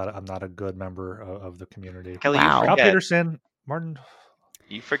because I'm not a good member of the community. Kelly, Wow. you Cal forget. Peterson, Martin,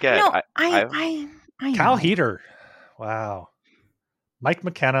 You forget. No, I Cal know. Heater. Wow. Mike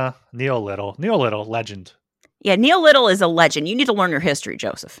McKenna, Neil Little, legend. Yeah, Neil Little is a legend. You need to learn your history,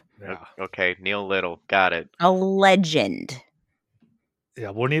 Joseph. Yeah. Okay, Neil Little, got it. A legend.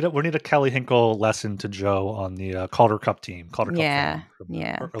 Yeah, we'll need a Kelly Hinkle lesson to Joe on the Calder Cup team. Calder Cup Yeah, from the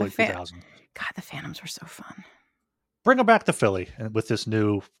yeah. early 2000s. God, the Phantoms were so fun. Bring them back to Philly and with this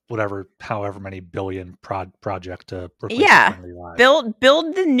new however many billion project to replace Yeah. the Friendly Live.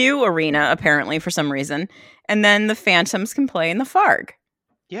 Build the new arena apparently for some reason, and then the Phantoms can play in the Farg.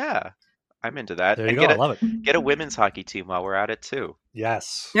 Yeah, I'm into that. There you And go. I love it. Get a women's hockey team while we're at it too.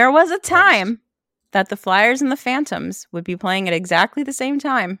 Yes. There was a time that the Flyers and the Phantoms would be playing at exactly the same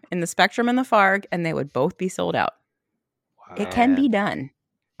time in the Spectrum and the Farg, and they would both be sold out. Wow. It can be done.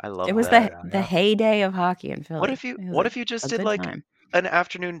 I love It was that. the heyday of hockey in Philly. What if you just did like time. an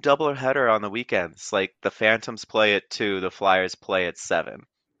afternoon doubleheader on the weekends? Like the Phantoms play at 2, the Flyers play at 7,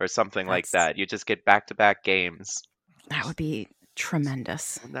 or something like that. You just get back-to-back games. That would be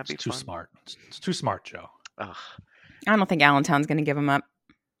tremendous. Wouldn't that be It's too fun? smart. It's too smart, Joe. Ugh. I don't think Allentown's going to give them up.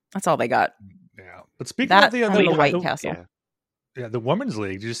 That's all they got. Yeah. But speaking That of the and the White Castle. the women's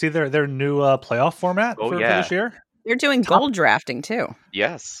league, did you see their new playoff format for this year? They're doing gold drafting too.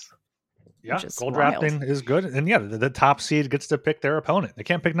 Yes. Yeah, Which is gold wild. drafting is good, and yeah, the top seed gets to pick their opponent. They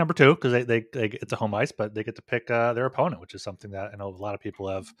can't pick number 2 because they it's a home ice, but they get to pick their opponent, which is something that I know a lot of people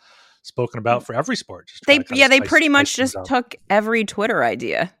have spoken about for every sport. Just They pretty much just took every Twitter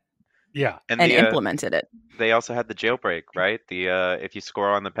idea and implemented it. They also had the jailbreak, right? The if you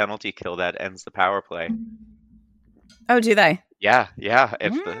score on the penalty kill, that ends the power play. Oh, do they? Yeah.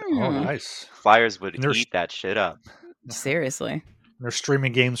 If the nice Flyers would eat that shit up. Seriously. They're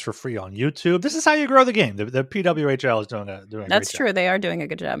streaming games for free on YouTube. This is how you grow the game. The PWHL is doing a That's great true. job. They are doing a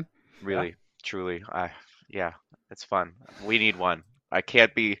good job. Really, truly. It's fun. We need one. I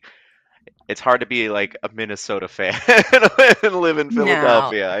can't be. It's hard to be like a Minnesota fan and live in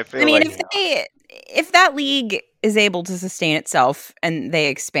Philadelphia. No. I feel. I mean, like, if that league is able to sustain itself and they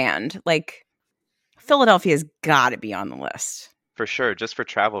expand, like Philadelphia's got to be on the list for sure, just for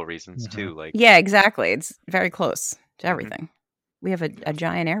travel reasons too. Like, yeah, exactly. It's very close to everything. We have a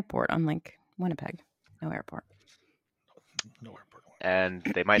giant airport, unlike Winnipeg. No airport. And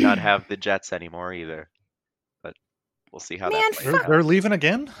they might not have the Jets anymore either. But we'll see how that plays out. They're leaving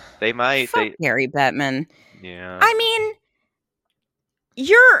again? They might. Fuck Gary Bettman. Yeah. I mean,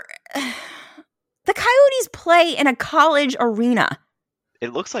 the Coyotes play in a college arena.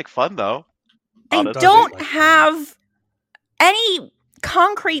 It looks like fun though. They don't have any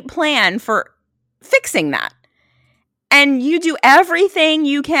concrete plan for fixing that. And you do everything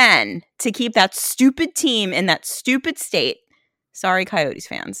you can to keep that stupid team in that stupid state. Sorry, Coyotes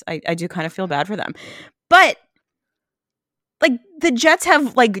fans. I do kind of feel bad for them. But, like, the Jets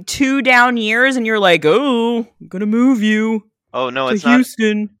have, like, 2 down years, and you're like, oh, I'm going to move you. Oh, no, to it's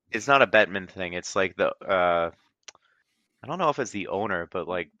Houston. It's not a Bettman thing. It's like I don't know if it's the owner, but,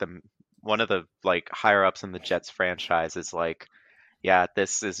 like, one of the, like, higher-ups in the Jets franchise is like, yeah,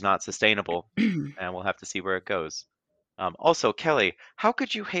 this is not sustainable, and we'll have to see where it goes. Also, Kelly, how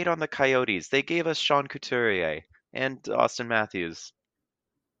could you hate on the Coyotes? They gave us Sean Couturier and Austin Matthews,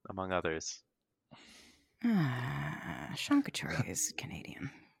 among others. Sean Couturier is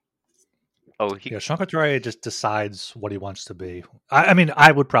Canadian. Oh, Sean Couturier just decides what he wants to be. I mean,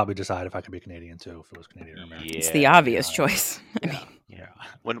 I would probably decide if I could be Canadian too, if it was Canadian or American. Yeah, it's the obvious choice. I mean,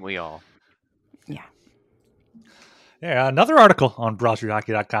 wouldn't we all? Yeah. Yeah, another article on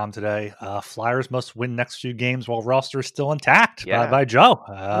BroadStreetHockey.com today. Flyers must win next few games while roster is still intact by Joe.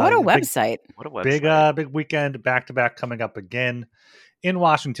 What a website. What a website. Big weekend back-to-back coming up again in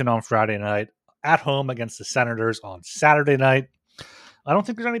Washington on Friday night, at home against the Senators on Saturday night. I don't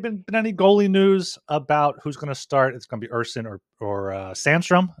think there's been any goalie news about who's going to start. It's going to be Urson or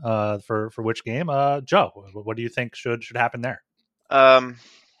Sandstrom for which game. Joe, what do you think should happen there? I'm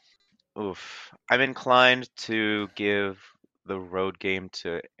inclined to give the road game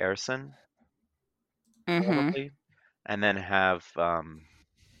to Ersson, probably, and then have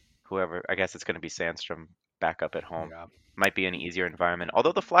whoever. I guess it's going to be Sandstrom back up at home. Yeah. Might be an easier environment.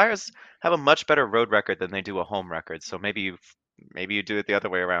 Although the Flyers have a much better road record than they do a home record, so maybe you do it the other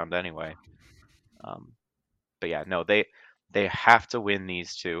way around anyway. But yeah, no, they have to win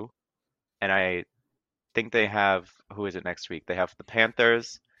these two, and I think they have, who is it next week? They have the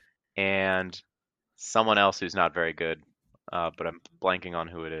Panthers and someone else who's not very good, but I'm blanking on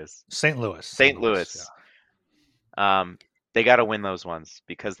who it is. St. Louis. St. Louis. Yeah. They got to win those ones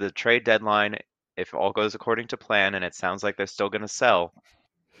because the trade deadline, if all goes according to plan, and it sounds like they're still going to sell,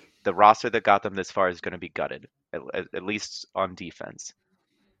 the roster that got them this far is going to be gutted, at least on defense.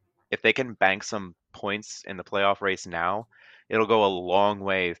 If they can bank some points in the playoff race now, it'll go a long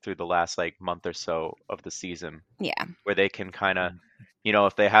way through the last like month or so of the season. Yeah. Where they can kind of,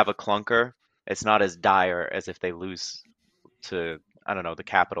 if they have a clunker, it's not as dire as if they lose to, I don't know, the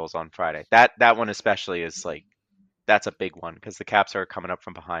Capitals on Friday. That one especially is like, that's a big one because the Caps are coming up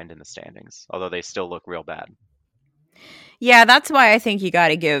from behind in the standings, although they still look real bad. Yeah, that's why I think you got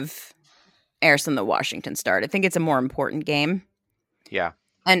to give Ersson the Washington start. I think it's a more important game. Yeah.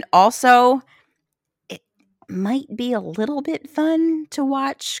 And also, it might be a little bit fun to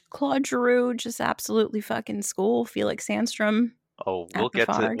watch Claude Giroux just absolutely fucking school Felix Sandstrom. Oh, we'll get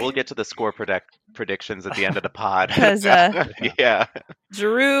to the score predictions at the end of the pod. Because yeah,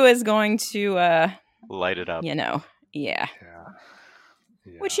 Giroux is going to light it up. Yeah. Yeah.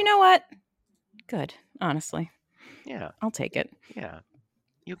 Which, you know what? Good, honestly. Yeah, I'll take it. Yeah,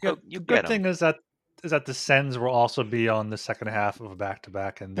 The get good 'em. thing is that the Sens will also be on the second half of a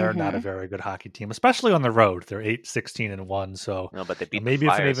back-to-back, and they're not a very good hockey team, especially on the road. They're 8-16-1, so No, but they beat maybe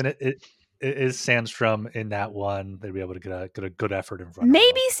the if Flyers. it is Sandstrom in that one, they'd be able to get a good effort in front.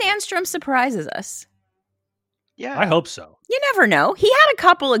 Maybe of them. Sandstrom surprises us. Yeah, I hope so. You never know. He had a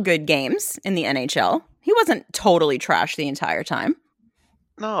couple of good games in the NHL. He wasn't totally trash the entire time.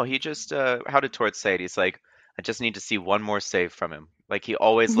 No, he just how did Torts say it? He's like, I just need to see one more save from him. Like he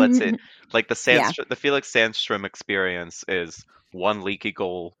always lets it. Like the Felix Sandstrom experience is one leaky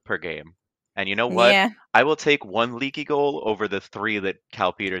goal per game. And you know what? Yeah. I will take one leaky goal over the 3 that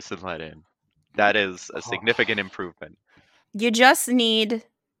Cal Peterson let in. That is a significant improvement. You just need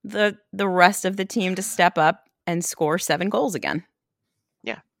the rest of the team to step up and score 7 goals again.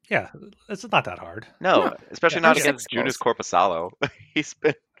 Yeah, it's not that hard. No, especially not against 6 goals. Junis Korpisalo. He's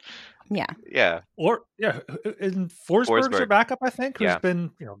been yeah. And Forsberg's your backup, I think, who's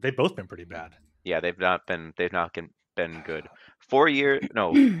been, they've both been pretty bad. Yeah, they've not been good. 5-year,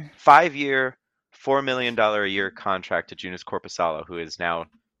 $4 million a year contract to Junis Korpisalo, who is now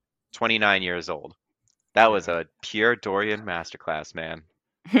 29 years old. That was a pure Dorian masterclass, man.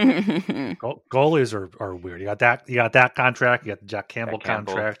 Goalies are weird. You got that contract. You got the Jack Campbell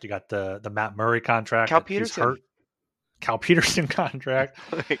contract. You got the Matt Murray contract. Cal Peterson contract.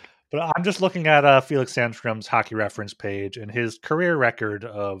 But I'm just looking at Felix Sandstrom's hockey reference page and his career record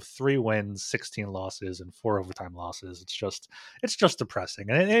of 3 wins, 16 losses, and 4 overtime losses. It's just depressing.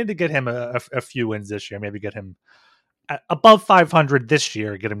 And I need to get him a few wins this year. Maybe get him above 500 this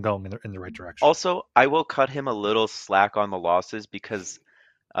year. Get him going in the right direction. Also, I will cut him a little slack on the losses because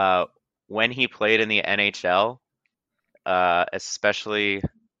when he played in the NHL, especially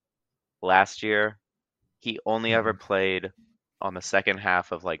last year, he only ever played on the second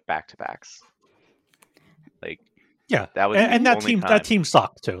half of like back-to-backs. Like that was that team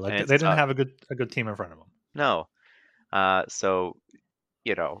sucked too. Like they didn't have a good team in front of them. No, so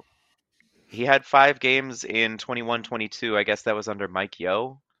he had 5 games in 21-22. I guess that was under Mike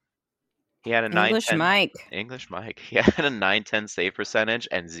Yeo. He had a English Mike. He had a 910 save percentage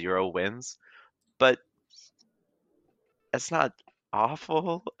and 0 wins, but that's not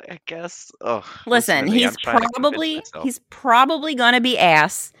awful, I guess. Ugh, listen, he's probably gonna be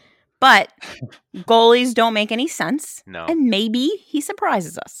ass, but goalies don't make any sense. No, and maybe he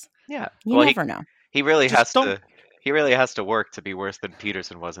surprises us. Yeah, you never know. He really has to. He really has to work to be worse than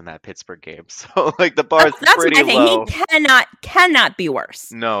Peterson was in that Pittsburgh game. So, like, the bar is pretty low. He cannot be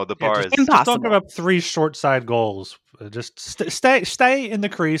worse. No, the bar is impossible. Just don't give up 3 short side goals. Just stay in the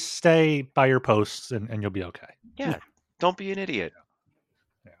crease, stay by your posts, and you'll be okay. Yeah, don't be an idiot.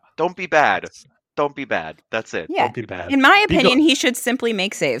 Yeah. Don't be bad. Don't be bad. That's it. Yeah. Don't be bad. In my opinion, he should simply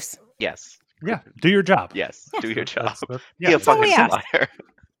make saves. Yes. Yeah. Do your job. Yes. Do your job. Be a fucking flyer.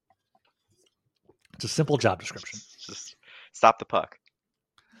 It's a simple job description. Just stop the puck.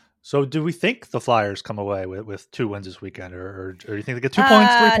 So do we think the Flyers come away with 2 wins this weekend, or do you think they get 2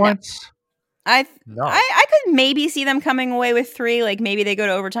 points, 3 points? I could maybe see them coming away with 3. Like maybe they go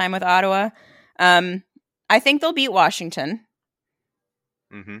to overtime with Ottawa. I think they'll beat Washington.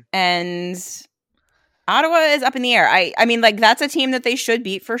 Mm-hmm. And Ottawa is up in the air. I mean, like that's a team that they should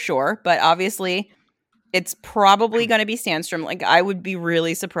beat for sure. But obviously, It's probably going to be Sandstrom. Like, I would be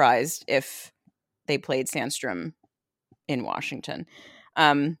really surprised if they played Sandstrom in Washington.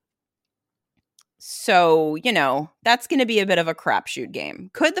 So, that's going to be a bit of a crapshoot game.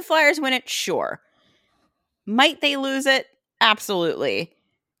 Could the Flyers win it? Sure. Might they lose it? Absolutely.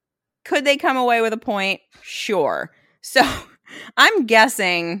 Could they come away with a point? Sure. So, I'm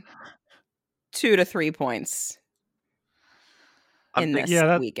guessing 2 to 3 points in this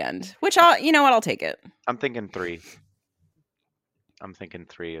weekend. Which I'll take it. I'm thinking 3. I'm thinking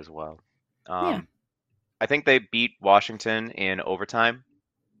 3 as well. Yeah. I think they beat Washington in overtime.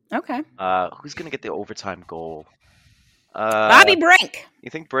 Okay. Who's gonna get the overtime goal? Bobby Brink. You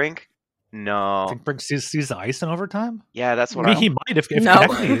think Brink? No. I think Brink sees the ice in overtime. Yeah, that's what he might if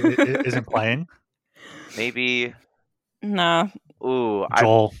Konechny isn't playing. Maybe. No. Ooh,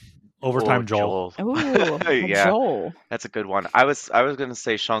 Joel. Overtime Joel. Ooh, yeah, Joel. That's a good one. I was gonna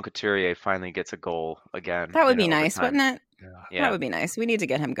say Sean Couturier finally gets a goal again. That would be nice, wouldn't it? Yeah. That would be nice. We need to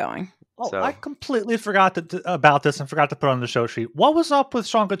get him going. Oh, So- I completely forgot about this and forgot to put on the show sheet. What was up with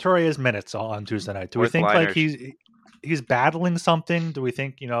Sean Couturier's minutes on Tuesday night? Do we Fourth think liners. like he's battling something? Do we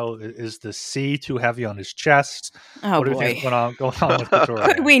think is the C too heavy on his chest? Oh, what do boy. you think going on with Couturier?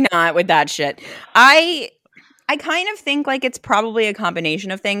 Could we not with that shit? I kind of think like it's probably a combination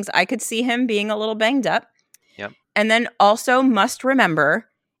of things. I could see him being a little banged up. Yep. And then also must remember,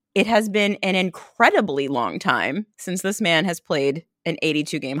 it has been an incredibly long time since this man has played an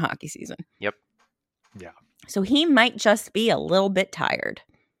 82-game hockey season. Yep. Yeah. So he might just be a little bit tired.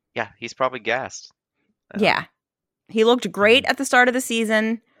 Yeah, he's probably gassed. Yeah. He looked great at the start of the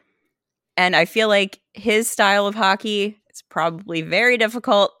season. And I feel like his style of hockey is probably very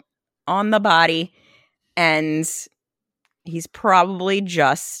difficult on the body. And he's probably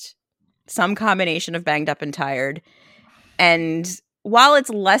just some combination of banged up and tired. And while it's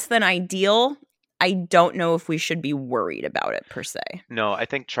less than ideal, I don't know if we should be worried about it per se. No, I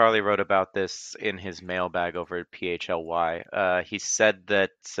think Charlie wrote about this in his mailbag over at PHLY. He said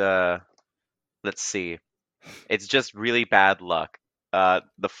that, let's see, it's just really bad luck. The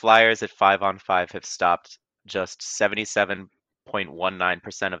Flyers at 5-on-5 have stopped just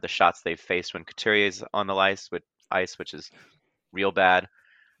 77.19% of the shots they've faced when Couturier is on the ice, which is real bad.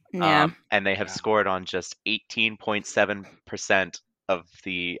 Yeah. And they have scored on just 18.7% of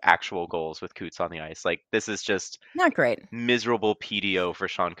the actual goals with Coots on the ice. Like, this is just Not great. miserable PDO for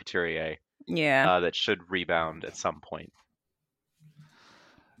Sean Couturier. Yeah. That should rebound at some point.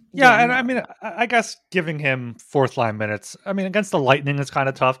 Yeah, and I mean, I guess giving him fourth line minutes, I mean, against the Lightning is kind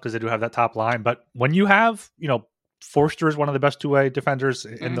of tough because they do have that top line. But when you have, Forster is one of the best two-way defenders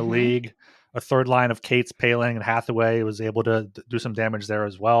in the league. A third line of Cates, Paling, and Hathaway was able to do some damage there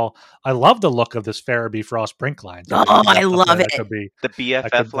as well. I love the look of this Farabee Frost Brink line. Oh, I love it. The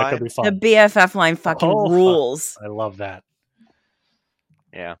BFF line? That could be fun. The BFF line fucking rules. I love that.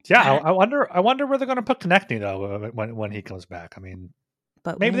 Yeah. Yeah, I wonder where they're going to put Konechny, though, when he comes back. I mean,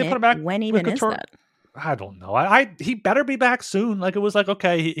 but maybe they put him back. When even is that? I don't know. He better be back soon. Like, it was like,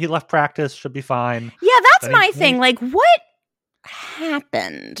 okay, he left practice, should be fine. Yeah, that's my thing. Like, what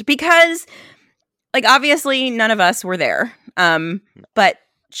happened? Because, like, obviously none of us were there. But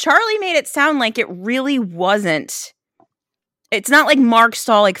Charlie made it sound like it really wasn't. It's not like Mark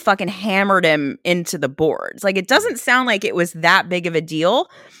Stahl like fucking hammered him into the boards. Like, it doesn't sound like it was that big of a deal.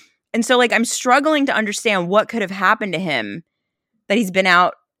 And so, like, I'm struggling to understand what could have happened to him that he's been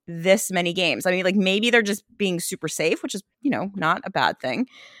out this many games. I mean, like, maybe they're just being super safe, which is, not a bad thing.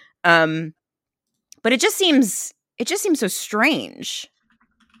 But it just seems so strange.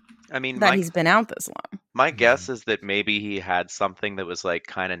 I mean, that he's been out this long. My guess is that maybe he had something that was like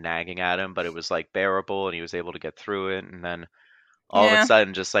kind of nagging at him, but it was like bearable and he was able to get through it. And then all of a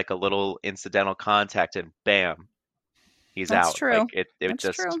sudden, just like a little incidental contact and bam, he's out. True. Like it That's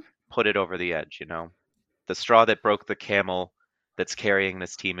just true. put it over the edge, the straw that broke the camel that's carrying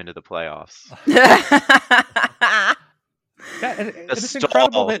this team into the playoffs. It's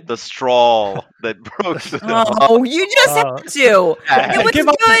incredible The straw that broke the Oh, you just had to. It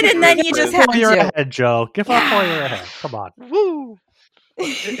was good, and then you just had to. You're ahead, Joe. Give up while you're ahead. Come on. Woo!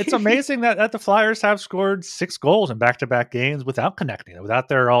 It's amazing that the Flyers have scored 6 goals in back-to-back games without connecting, without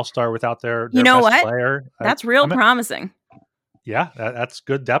their all-star, without their best player. That's real promising. Yeah, that's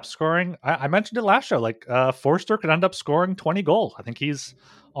good depth scoring. I mentioned it last show. Like, Forster could end up scoring 20 goals. I think he's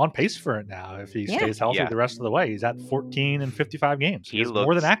on pace for it now if he stays healthy the rest of the way. He's at 14 in 55 games. He looks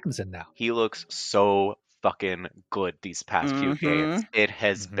more than Atkinson now. He looks so fucking good these past few games. It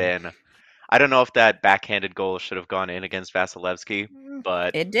has been. I don't know if that backhanded goal should have gone in against Vasilevsky,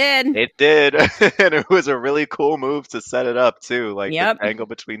 but it did. It did, and it was a really cool move to set it up too. Like the angle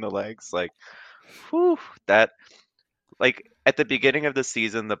between the legs. Like, Whew, that like at the beginning of the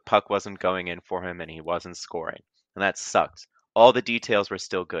season, the puck wasn't going in for him and he wasn't scoring, and that sucks. All the details were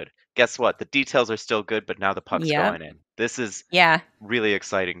still good. Guess what? The details are still good, but now the puck's Yep. going in. This is Yeah. really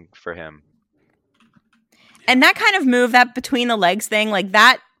exciting for him. And that kind of move, that between the legs thing, like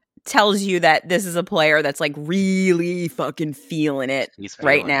that tells you that this is a player that's like really fucking feeling it He's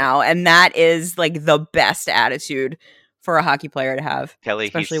right feeling now. And that is like the best attitude for a hockey player to have, Kelly,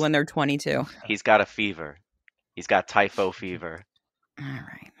 especially when they're 22. He's got a fever. He's got typho fever. All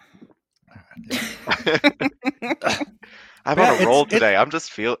right. I'm on a roll today. I'm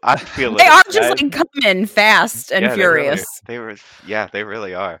feeling They are it, just guys. like coming fast and furious. They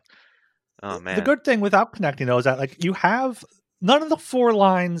really are. Oh man. The good thing without connecting though is that like you have none of the four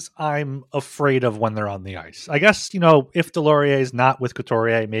lines I'm afraid of when they're on the ice. I guess, if Delorier is not with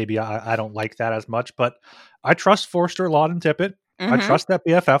Couturier, maybe I don't like that as much, but I trust Forster, Laud, and Tippett. I trust that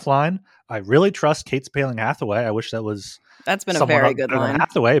BFF line. I really trust Cates, Paling, Hathaway. I wish that's been a very good line.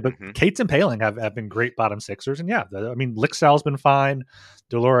 Hathaway, but Cates and Paling have been great bottom sixers. And Licksal's been fine.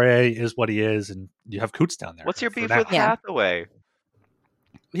 Delorier is what he is, and you have Coots down there. What's your beef with Hathaway?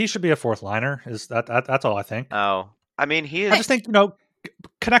 He should be a fourth liner. That's all I think. Oh, I mean, he is. I just think,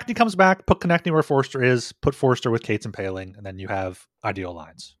 Konechny comes back, put Konechny where Forster is, put Forster with Cates and Paling, and then you have ideal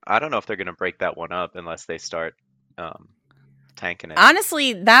lines. I don't know if they're going to break that one up unless they start tanking it.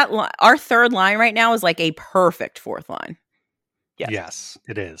 Honestly, our third line right now is like a perfect fourth line. Yes,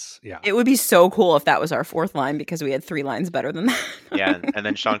 it is. Yeah. It would be so cool if that was our fourth line because we had three lines better than that. Yeah, and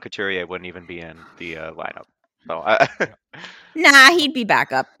then Sean Couturier wouldn't even be in the lineup. So nah, he'd be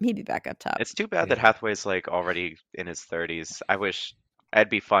back up. He'd be back up top. It's too bad that Hathaway's like already in his 30s. I wish it'd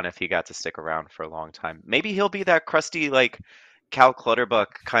be fun if he got to stick around for a long time. Maybe he'll be that crusty like Cal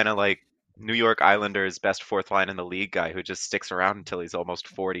Clutterbuck kind of like New York Islanders best fourth line in the league guy who just sticks around until he's almost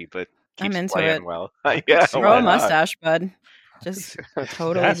 40 but keeps I'm into playing it. well. Yeah, grow a mustache, bud. Just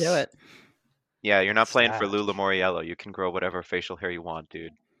totally do it. Yeah, you're not playing for Lou Lamoriello. You can grow whatever facial hair you want,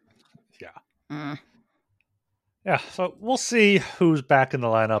 dude. Yeah. Yeah, so we'll see who's back in the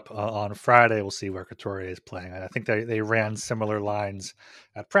lineup on Friday. We'll see where Couturier is playing. I think they ran similar lines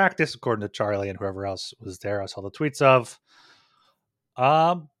at practice, according to Charlie and whoever else was there. I saw the tweets of.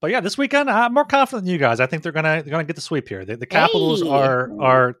 But yeah, this weekend I'm more confident than you guys. I think they're gonna get the sweep here. The Capitals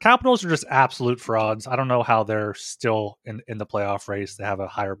are just absolute frauds. I don't know how they're still in the playoff race. They have a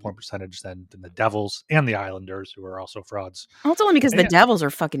higher point percentage than the Devils and the Islanders, who are also frauds. Well, it's only because the Devils are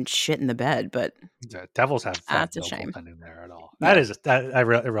fucking shit in the bed, but the Devils have that's no a shame in there at all. Yeah. It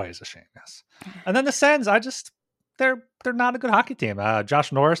really is a shame. Yes, and then the Sens, they're not a good hockey team.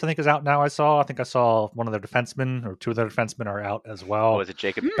 Josh Norris, I think, is out now. I think I saw one of their defensemen or two of their defensemen are out as well. Oh, is it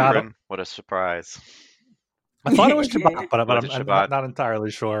Jacob Gordon? What a surprise. I thought it was Shabbat, but I'm not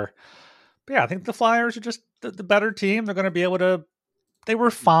entirely sure. But yeah, I think the Flyers are just the better team. They're going to be able to. They were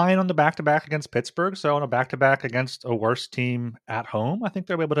fine on the back-to-back against Pittsburgh, so on a back-to-back against a worse team at home, I think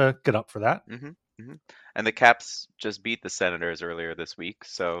they'll be able to get up for that. And the Caps just beat the Senators earlier this week,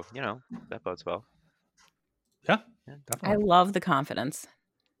 so that bodes well. Yeah, definitely. I love the confidence.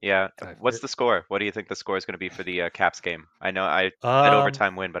 Yeah. What's the score? What do you think the score is going to be for the Caps game? I know I had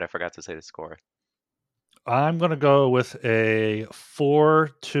overtime win, but I forgot to say the score. I'm going to go with a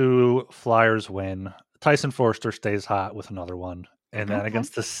 4-2 Flyers win. Tyson Forster stays hot with another one. And then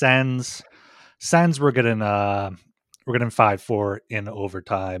against the Sens we're getting 5-4 in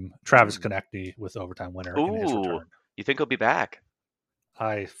overtime. Travis Konechny with overtime winner in his return. You think he'll be back?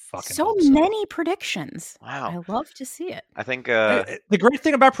 I fucking so many predictions. Wow. I love to see it. I think the great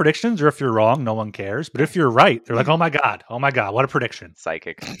thing about predictions are if you're wrong, no one cares. But if you're right, they're like, oh my God, what a prediction.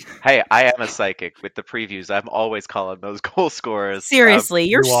 Psychic. Hey, I am a psychic with the previews. I'm always calling those goal scorers. Seriously,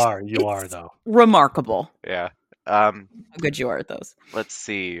 you are though. Remarkable. Yeah. How good you are at those. Let's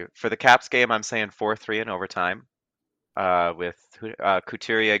see. For the Caps game, I'm saying 4-3 in overtime. With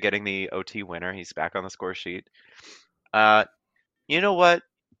Couturier getting the OT winner. He's back on the score sheet. You know what?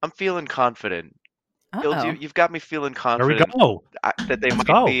 I'm feeling confident. Bill, you've got me feeling confident. There we go.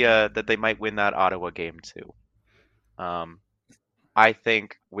 That they might win that Ottawa game too. I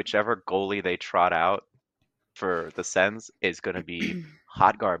think whichever goalie they trot out for the Sens is going to be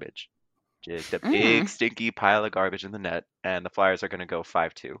hot garbage. Just a big stinky pile of garbage in the net, and the Flyers are going to go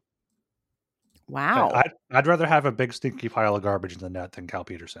 5-2. Wow. I'd rather have a big stinky pile of garbage in the net than Cal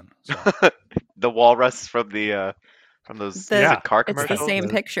Peterson. So. The walrus from those car commercials. It's the same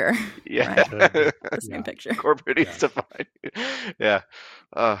picture. Yeah. Right? The same picture. Corporate needs to find you. Yeah.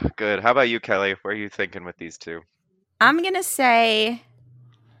 Oh, good. How about you, Kelly? Where are you thinking with these two? I'm going to say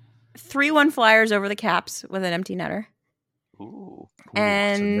 3-1 Flyers over the Caps with an empty netter. Ooh. It's a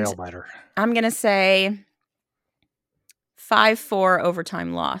And nail biter. I'm going to say 5-4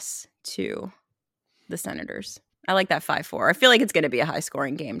 overtime loss to the Senators. I like that 5-4. I feel like it's going to be a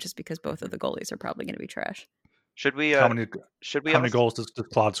high-scoring game just because both of the goalies are probably going to be trash. Should we? How many goals does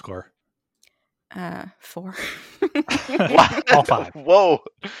Claude score? 4. All 5. Whoa.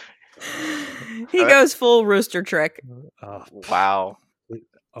 He goes full rooster trick. Wow.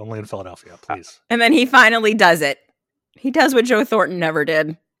 Only in Philadelphia, please. And then he finally does it. He does what Joe Thornton never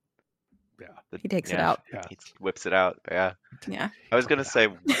did. Yeah. He takes it out. Yeah. He whips it out. Yeah. Yeah. I was gonna say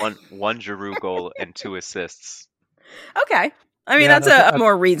one Giroux goal and 2 assists. Okay. I mean, that's a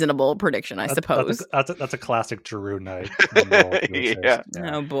more reasonable prediction, I suppose. That's a classic Giroux night. Yeah.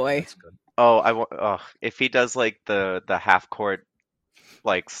 Oh boy. That's good. If he does like the half court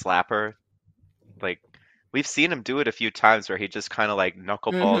like slapper, like we've seen him do it a few times where he just kind of like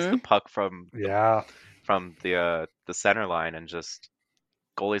knuckleballs the puck from the center line and just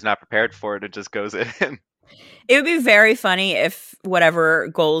goalie's not prepared for it. It just goes in. It would be very funny if whatever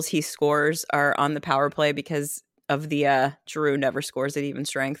goals he scores are on the power play because of the Giroux never scores at even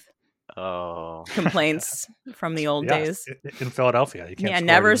strength. Oh, Complaints from the old days. In Philadelphia. You can't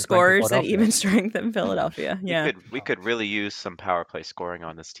never scores at even strength in Philadelphia. Yeah. we could really use some power play scoring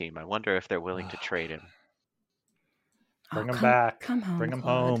on this team. I wonder if they're willing to trade him. Bring him back. Come home. Bring him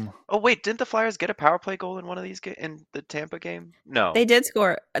Claude. home. Oh wait, didn't the Flyers get a power play goal in one of these in the Tampa game? No, They did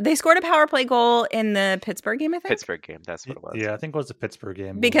score. They scored a power play goal in the Pittsburgh game, I think. Pittsburgh game. That's what it was. Yeah, I think it was the Pittsburgh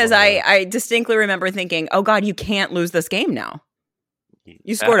game. Because I distinctly remember thinking, oh God, you can't lose this game now.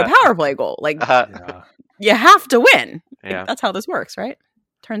 You scored a power play goal. Like, you have to win. Like, Yeah. that's how this works, right?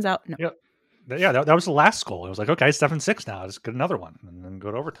 Turns out, no. Yep. Yeah, that was the last goal. It was like, okay, 7-6 now. Just get another one and then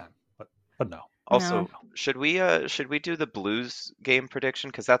go to overtime. But no. Also, No. should we do the Blues game prediction?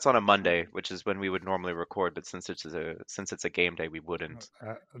 Because that's on a Monday, which is when we would normally record. But since it's a game day, we wouldn't.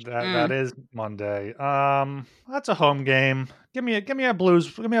 That is Monday. That's a home game. Give me a Blues.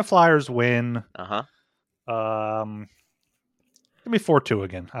 Give me a Flyers win. Give me 4-2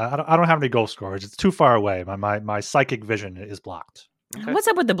 again. I don't have any goal scorers. It's too far away. My psychic vision is blocked. Okay. What's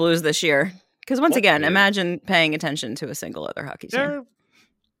up with the Blues this year? Because once again, is- imagine paying attention to a single other hockey team.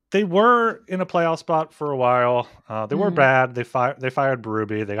 They were in a playoff spot for a while. They were bad. They fired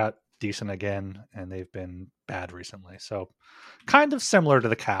Berube. They got decent again, and they've been bad recently. So, kind of similar to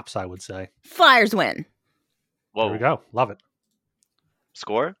the Caps, I would say. Flyers win. Whoa! There we go. Love it.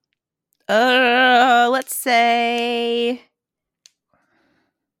 Score? Let's say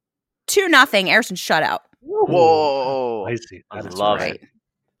 2-0. Ersson shutout. Whoa! I see. I That's love right. it.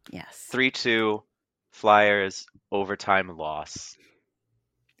 Yes. 3-2 Flyers overtime loss.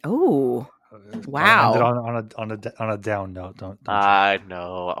 Oh, wow. End it on a down note. Don't I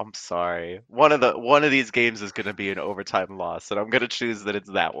know. I'm sorry. One of these games is going to be an overtime loss, and I'm going to choose that it's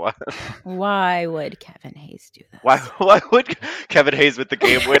that one. Why would Kevin Hayes do that? Why would Kevin Hayes with the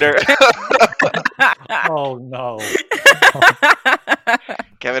game winner? Oh no.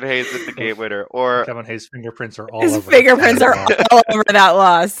 Kevin Hayes with the game winner, or Kevin Hayes' fingerprints are all His over. fingerprints are all over that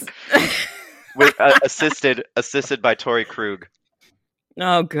loss. with assisted by Torrey Krug.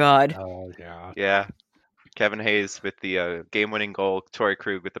 Oh God. Oh yeah. Yeah, Kevin Hayes with the game-winning goal. Torrey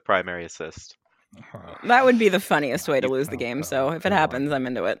Krug with the primary assist. That would be the funniest way to lose the game. So if it happens, I'm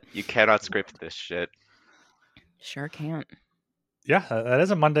into it. You cannot script this shit. Sure can't. Yeah, that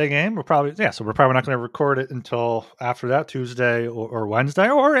is a Monday game. So we're probably not going to record it until after that, Tuesday or Wednesday.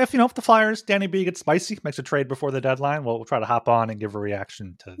 Or if the Flyers, Danny B gets spicy, makes a trade before the deadline, we'll try to hop on and give a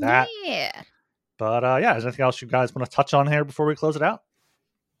reaction to that. Yeah. But is there anything else you guys want to touch on here before we close it out?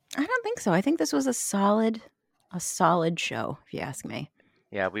 I don't think so. I think this was a solid show, if you ask me.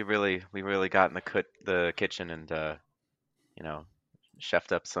 Yeah, we really got in the kitchen and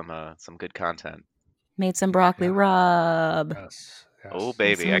chefed up some good content. Made some broccoli rub. Yes. Oh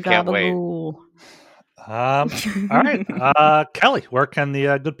baby, Some I can't wait. gabagool. All right. Kelly, where can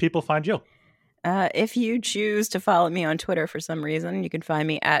the good people find you? If you choose to follow me on Twitter for some reason, you can find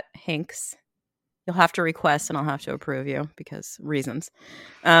me at Hinks. You'll have to request and I'll have to approve you because reasons.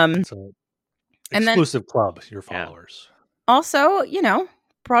 It's an and then- exclusive club, your followers. Also,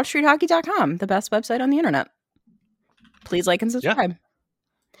 BroadStreetHockey.com, the best website on the internet. Please like and subscribe.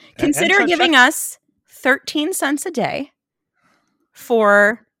 Consider and giving us 13 cents a day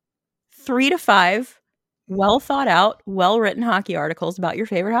for 3 to 5 well thought out, well written hockey articles about your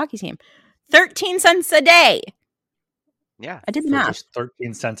favorite hockey team. 13 cents a day. Yeah. I did the For math. just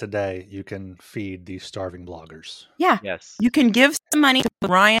 13 cents a day, you can feed these starving bloggers. Yeah. Yes. You can give some money to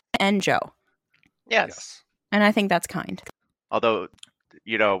Ryan and Joe. Yes. And I think that's kind. Although,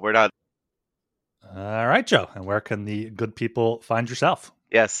 we're not. All right, Joe. And where can the good people find yourself?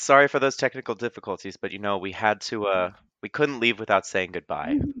 Yes, sorry for those technical difficulties, but we had to we couldn't leave without saying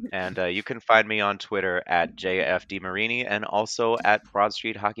goodbye. And you can find me on Twitter at JFDeMarini and also at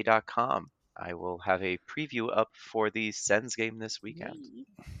BroadStreetHockey.com. I will have a preview up for the Sens game this weekend.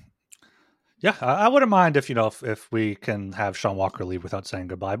 Yeah, I wouldn't mind if we can have Sean Walker leave without saying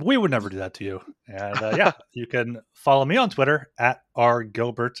goodbye, but we would never do that to you. And yeah, you can follow me on Twitter at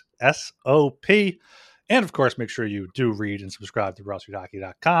RGilbertSOP. And of course, make sure you do read and subscribe to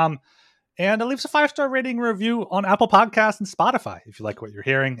BroadStreetHockey.com. And leave us a 5-star rating review on Apple Podcasts and Spotify. If you like what you're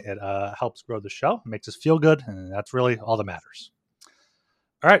hearing, it helps grow the show, makes us feel good, and that's really all that matters.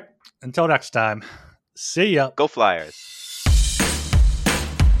 All right, until next time, see ya. Go Flyers.